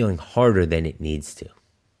 it feeling harder than it needs to.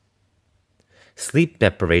 Sleep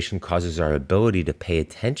deprivation causes our ability to pay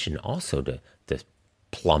attention also to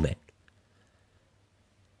plummet.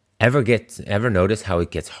 Ever notice how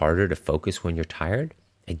it gets harder to focus when you're tired?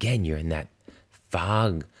 Again, you're in that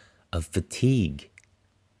fog of fatigue.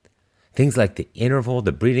 Things like the interval,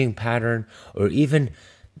 the breathing pattern, or even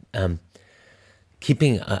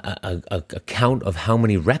keeping a count of how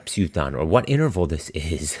many reps you've done or what interval this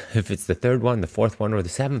is. If it's the third one, the fourth one, or the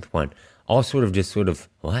seventh one, all sort of,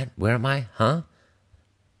 what? Where am I? Huh?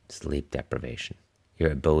 Sleep deprivation,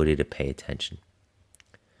 your ability to pay attention.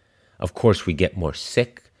 Of course, we get more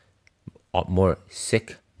sick more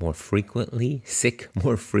frequently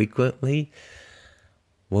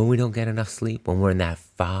when we don't get enough sleep, when we're in that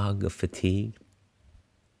fog of fatigue.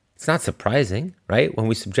 It's not surprising, right? When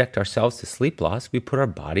we subject ourselves to sleep loss, we put our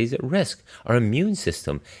bodies at risk. Our immune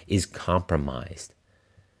system is compromised.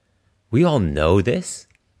 We all know this.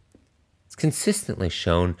 It's consistently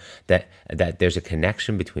shown that there's a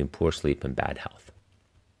connection between poor sleep and bad health,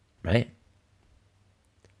 right?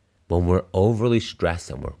 When we're overly stressed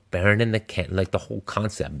and we're burning the candle, like the whole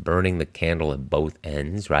concept, burning the candle at both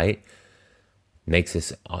ends, right? Makes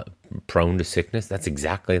us prone to sickness. That's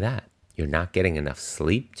exactly that. You're not getting enough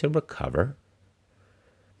sleep to recover,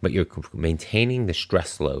 but you're maintaining the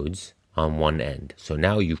stress loads on one end. So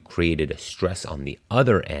now you've created a stress on the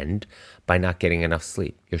other end by not getting enough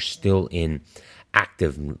sleep. You're still in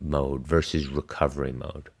active mode versus recovery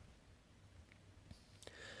mode.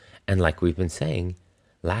 And like we've been saying,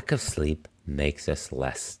 lack of sleep makes us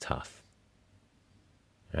less tough,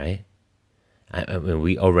 right? I mean,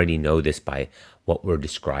 we already know this by what we're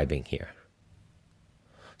describing here.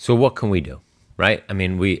 So what can we do, right? I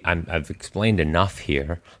mean, I've explained enough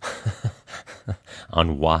here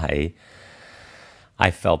on why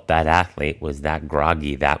I felt that athlete was that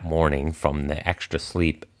groggy that morning from the extra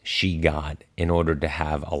sleep she got in order to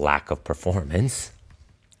have a lack of performance,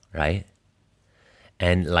 right?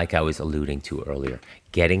 And like I was alluding to earlier,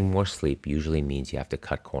 getting more sleep usually means you have to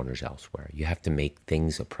cut corners elsewhere. You have to make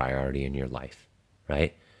things a priority in your life,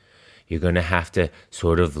 right? You're going to have to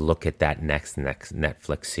sort of look at that next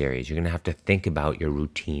Netflix series. You're going to have to think about your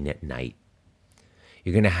routine at night.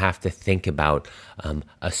 You're going to have to think about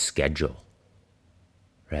a schedule,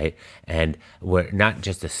 right? And we're not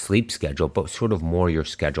just a sleep schedule, but sort of more your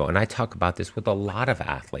schedule. And I talk about this with a lot of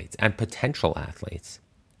athletes and potential athletes,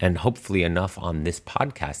 and hopefully enough on this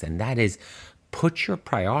podcast. And that is, put your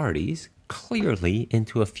priorities clearly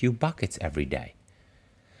into a few buckets every day.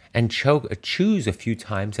 And choose a few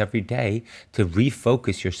times every day to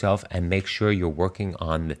refocus yourself and make sure you're working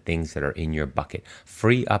on the things that are in your bucket.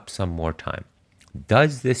 Free up some more time.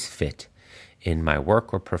 Does this fit in my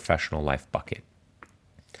work or professional life bucket?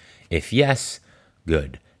 If yes,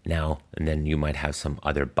 good. Now, and then you might have some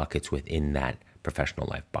other buckets within that professional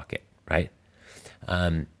life bucket, right?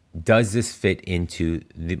 Does this fit into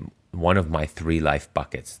one of my 3 life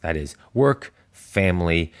buckets? That is work,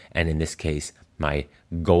 family, and in this case, my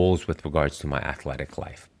goals with regards to my athletic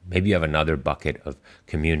life. Maybe you have another bucket of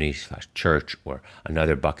community/church, or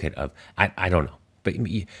another bucket of, I don't know. But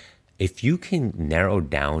if you can narrow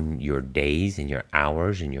down your days and your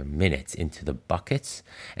hours and your minutes into the buckets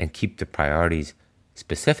and keep the priorities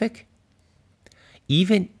specific,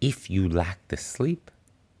 even if you lack the sleep,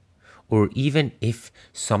 or even if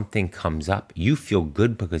something comes up, you feel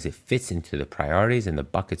good because it fits into the priorities and the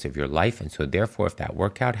buckets of your life. And so therefore, if that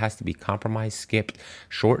workout has to be compromised, skipped,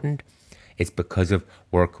 shortened, it's because of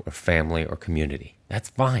work or family or community. That's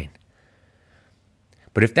fine.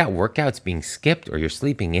 But if that workout's being skipped, or you're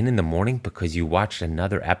sleeping in the morning because you watched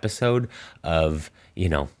another episode of,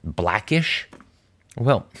 Blackish,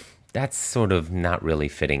 well, that's sort of not really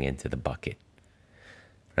fitting into the bucket,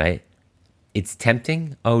 right? It's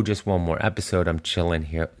tempting. Oh, just one more episode. I'm chilling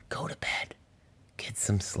here. Go to bed. Get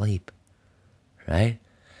some sleep, right?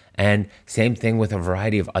 And same thing with a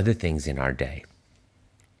variety of other things in our day.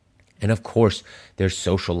 And of course, there's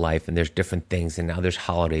social life and there's different things, and now there's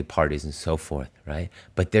holiday parties and so forth, right?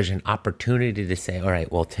 But there's an opportunity to say, all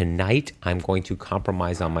right, well, tonight I'm going to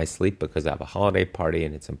compromise on my sleep because I have a holiday party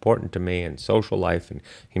and it's important to me, and social life and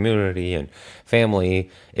community and family.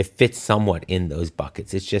 It fits somewhat in those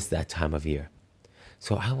buckets. It's just that time of year.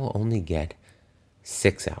 So I will only get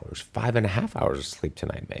 6 hours, 5.5 hours of sleep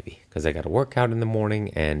tonight, maybe, because I got to work out in the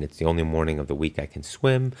morning, and it's the only morning of the week I can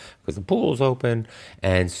swim because the pool's open.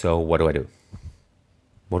 And so what do?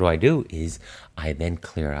 What I do is I then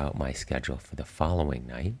clear out my schedule for the following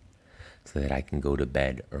night so that I can go to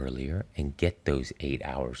bed earlier and get those 8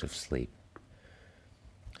 hours of sleep.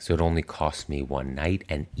 So it only costs me one night.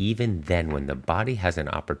 And even then, when the body has an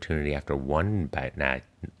opportunity after one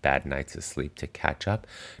bad nights of sleep to catch up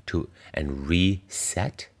and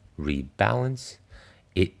reset, rebalance,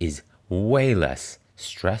 it is way less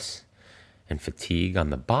stress and fatigue on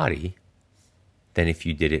the body than if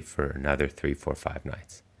you did it for another 3, 4, 5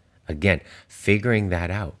 nights. Again, figuring that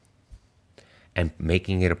out and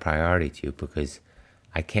making it a priority to you, because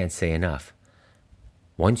I can't say enough.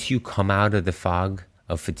 Once you come out of the fog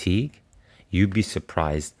of fatigue, you'd be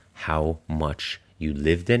surprised how much you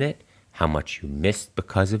lived in it, how much you missed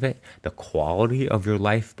because of it, the quality of your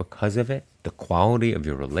life because of it, the quality of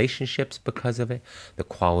your relationships because of it, the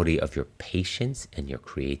quality of your patience and your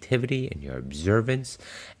creativity and your observance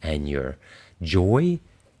and your joy,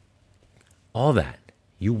 all that.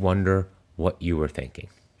 You wonder what you were thinking.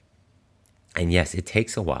 And yes, it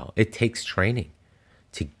takes a while. It takes training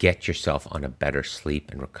to get yourself on a better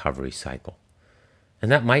sleep and recovery cycle.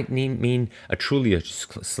 And that might mean a truly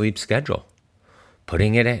sleep schedule,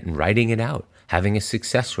 putting it in and writing it out, having a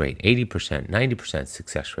success rate, 80%, 90%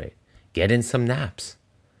 success rate. Get in some naps,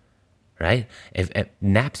 right? If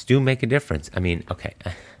naps do make a difference. I mean, okay,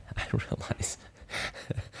 I realize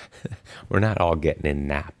we're not all getting in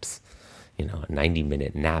naps. A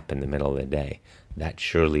 90-minute nap in the middle of the day. That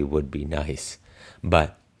surely would be nice.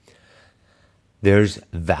 But there's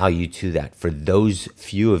value to that. For those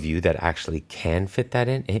few of you that actually can fit that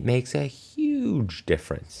in, it makes a huge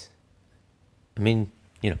difference. I mean,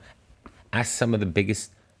 ask some of the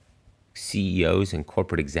biggest CEOs and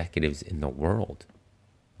corporate executives in the world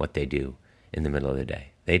what they do in the middle of the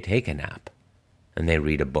day. They take a nap and they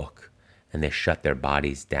read a book and they shut their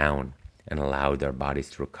bodies down and allow their bodies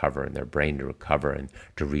to recover and their brain to recover and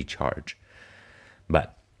to recharge.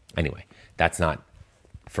 But anyway, that's not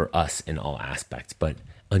for us in all aspects. But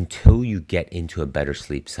until you get into a better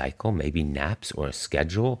sleep cycle, maybe naps or a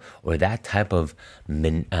schedule or that type of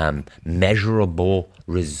measurable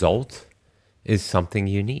result is something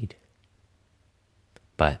you need.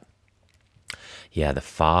 But yeah, the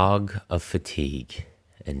fog of fatigue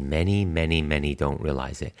And many, many, many don't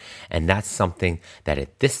realize it. And that's something that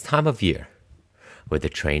at this time of year, where the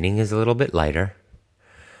training is a little bit lighter,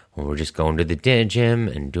 when we're just going to the gym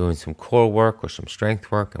and doing some core work or some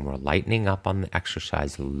strength work, and we're lightening up on the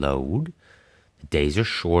exercise load, the days are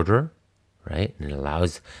shorter, right? And it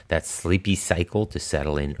allows that sleepy cycle to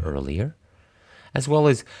settle in earlier, as well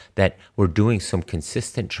as that we're doing some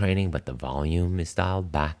consistent training, but the volume is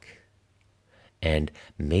dialed back. And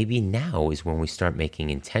maybe now is when we start making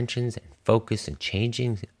intentions and focus and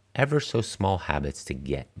changing ever so small habits to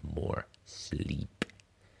get more sleep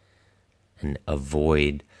and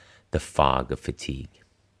avoid the fog of fatigue.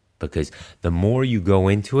 Because the more you go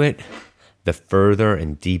into it, the further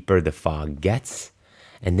and deeper the fog gets.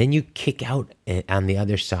 And then you kick out on the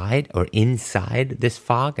other side or inside this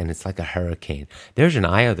fog, and it's like a hurricane. There's an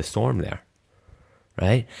eye of the storm there,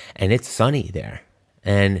 right? And it's sunny there.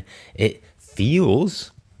 And it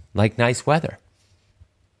feels like nice weather,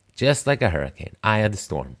 just like a hurricane, eye of the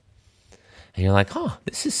storm. And you're like,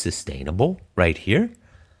 this is sustainable right here.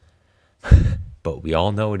 But we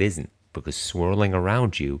all know it isn't, because swirling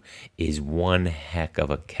around you is one heck of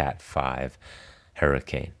a Cat 5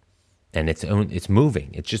 hurricane. And it's moving.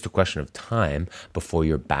 It's just a question of time before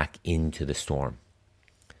you're back into the storm.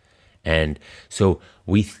 And so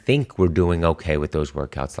we think we're doing okay with those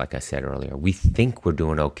workouts, like I said earlier. We think we're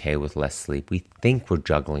doing okay with less sleep. We think we're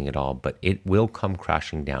juggling it all, but it will come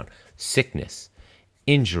crashing down. Sickness,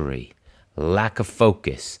 injury, lack of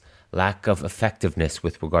focus, lack of effectiveness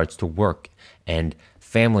with regards to work and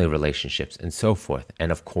family relationships and so forth.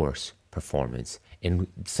 And of course, performance in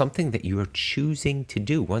something that you are choosing to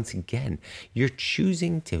do. Once again, you're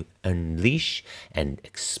choosing to unleash and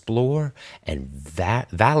explore and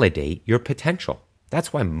validate your potential.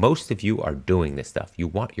 That's why most of you are doing this stuff.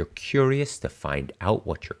 You're curious to find out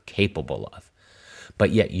what you're capable of.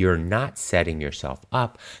 But yet you're not setting yourself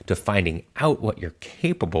up to finding out what you're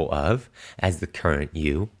capable of as the current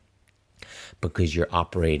you, because you're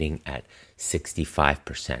operating at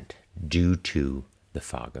 65% due to the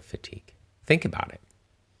fog of fatigue. Think about it.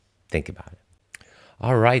 Think about it.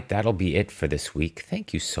 All right, that'll be it for this week.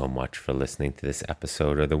 Thank you so much for listening to this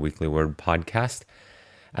episode of the Weekly Word Podcast.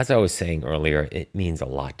 As I was saying earlier, it means a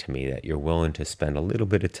lot to me that you're willing to spend a little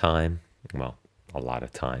bit of time, well, a lot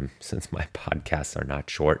of time, since my podcasts are not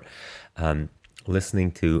short,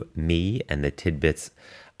 listening to me and the tidbits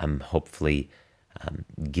I'm hopefully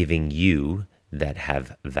giving you that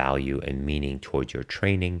have value and meaning towards your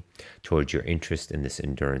training, towards your interest in this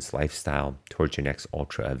endurance lifestyle, towards your next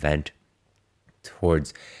ultra event,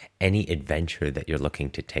 towards any adventure that you're looking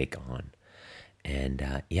to take on.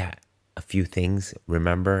 And a few things.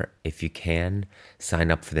 Remember, if you can,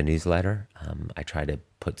 sign up for the newsletter. I try to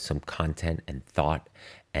put some content and thought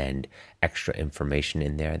and extra information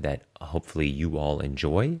in there that hopefully you all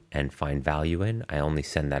enjoy and find value in. I only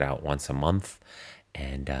send that out once a month.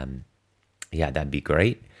 And that'd be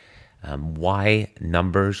great. Why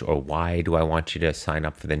numbers, or why do I want you to sign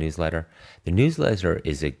up for the newsletter? The newsletter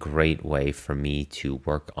is a great way for me to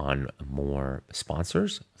work on more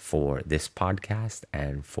sponsors for this podcast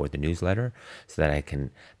and for the newsletter, so that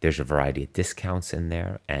there's a variety of discounts in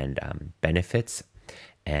there and benefits.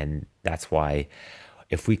 And that's why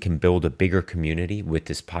if we can build a bigger community with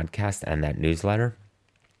this podcast and that newsletter,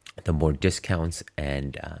 the more discounts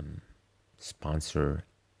and sponsor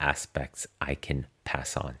aspects I can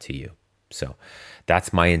pass on to you. So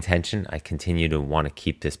that's my intention. I continue to want to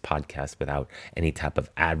keep this podcast without any type of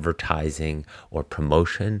advertising or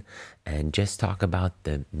promotion, and just talk about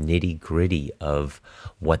the nitty gritty of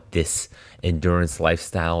what this endurance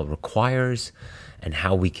lifestyle requires and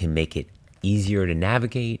how we can make it easier to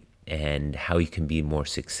navigate and how you can be more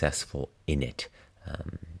successful in it.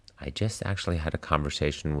 I just actually had a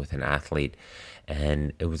conversation with an athlete,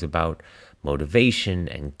 and it was about motivation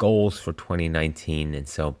and goals for 2019. And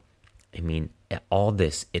so, all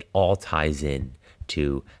this, it all ties in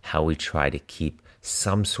to how we try to keep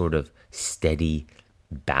some sort of steady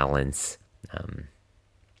balance,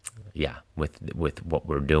 with what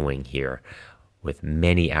we're doing here, with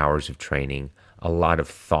many hours of training, a lot of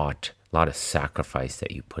thought, a lot of sacrifice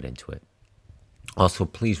that you put into it. Also,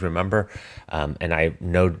 please remember, and I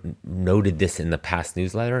noted this in the past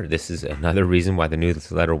newsletter, this is another reason why the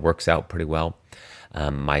newsletter works out pretty well.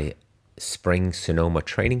 My Spring Sonoma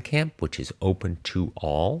Training Camp, which is open to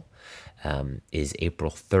all, is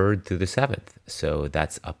April 3rd through the 7th. So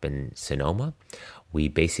that's up in Sonoma. We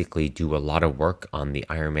basically do a lot of work on the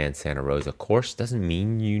Ironman Santa Rosa course. Doesn't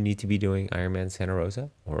mean you need to be doing Ironman Santa Rosa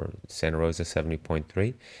or Santa Rosa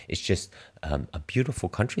 70.3. It's just a beautiful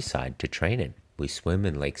countryside to train in. We swim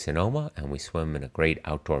in Lake Sonoma, and we swim in a great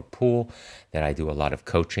outdoor pool that I do a lot of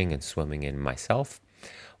coaching and swimming in myself.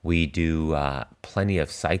 We do plenty of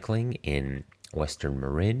cycling in Western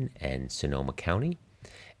Marin and Sonoma County,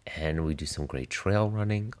 and we do some great trail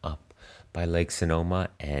running up by Lake Sonoma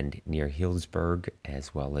and near Healdsburg,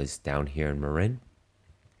 as well as down here in Marin.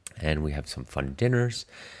 And we have some fun dinners,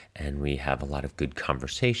 and we have a lot of good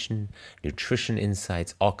conversation, nutrition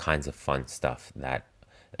insights, all kinds of fun stuff that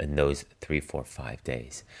in those 3, 4, 5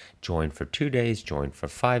 days. Join for 2 days, join for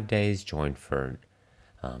 5 days, join for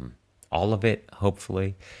all of it,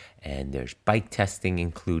 hopefully. And there's bike testing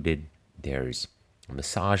included, there's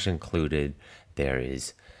massage included, there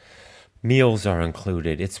is meals are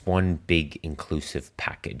included. It's one big inclusive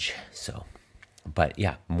package. But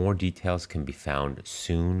yeah, more details can be found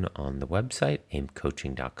soon on the website,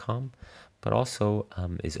 aimedcoaching.com, but also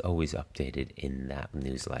is always updated in that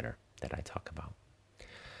newsletter that I talk about.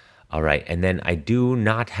 All right, and then I do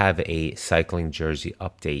not have a cycling jersey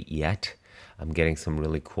update yet. I'm getting some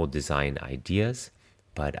really cool design ideas,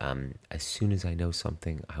 but as soon as I know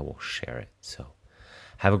something, I will share it. So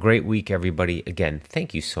have a great week, everybody. Again,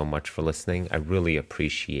 thank you so much for listening. I really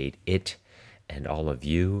appreciate it and all of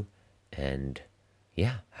you. And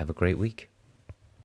yeah, have a great week.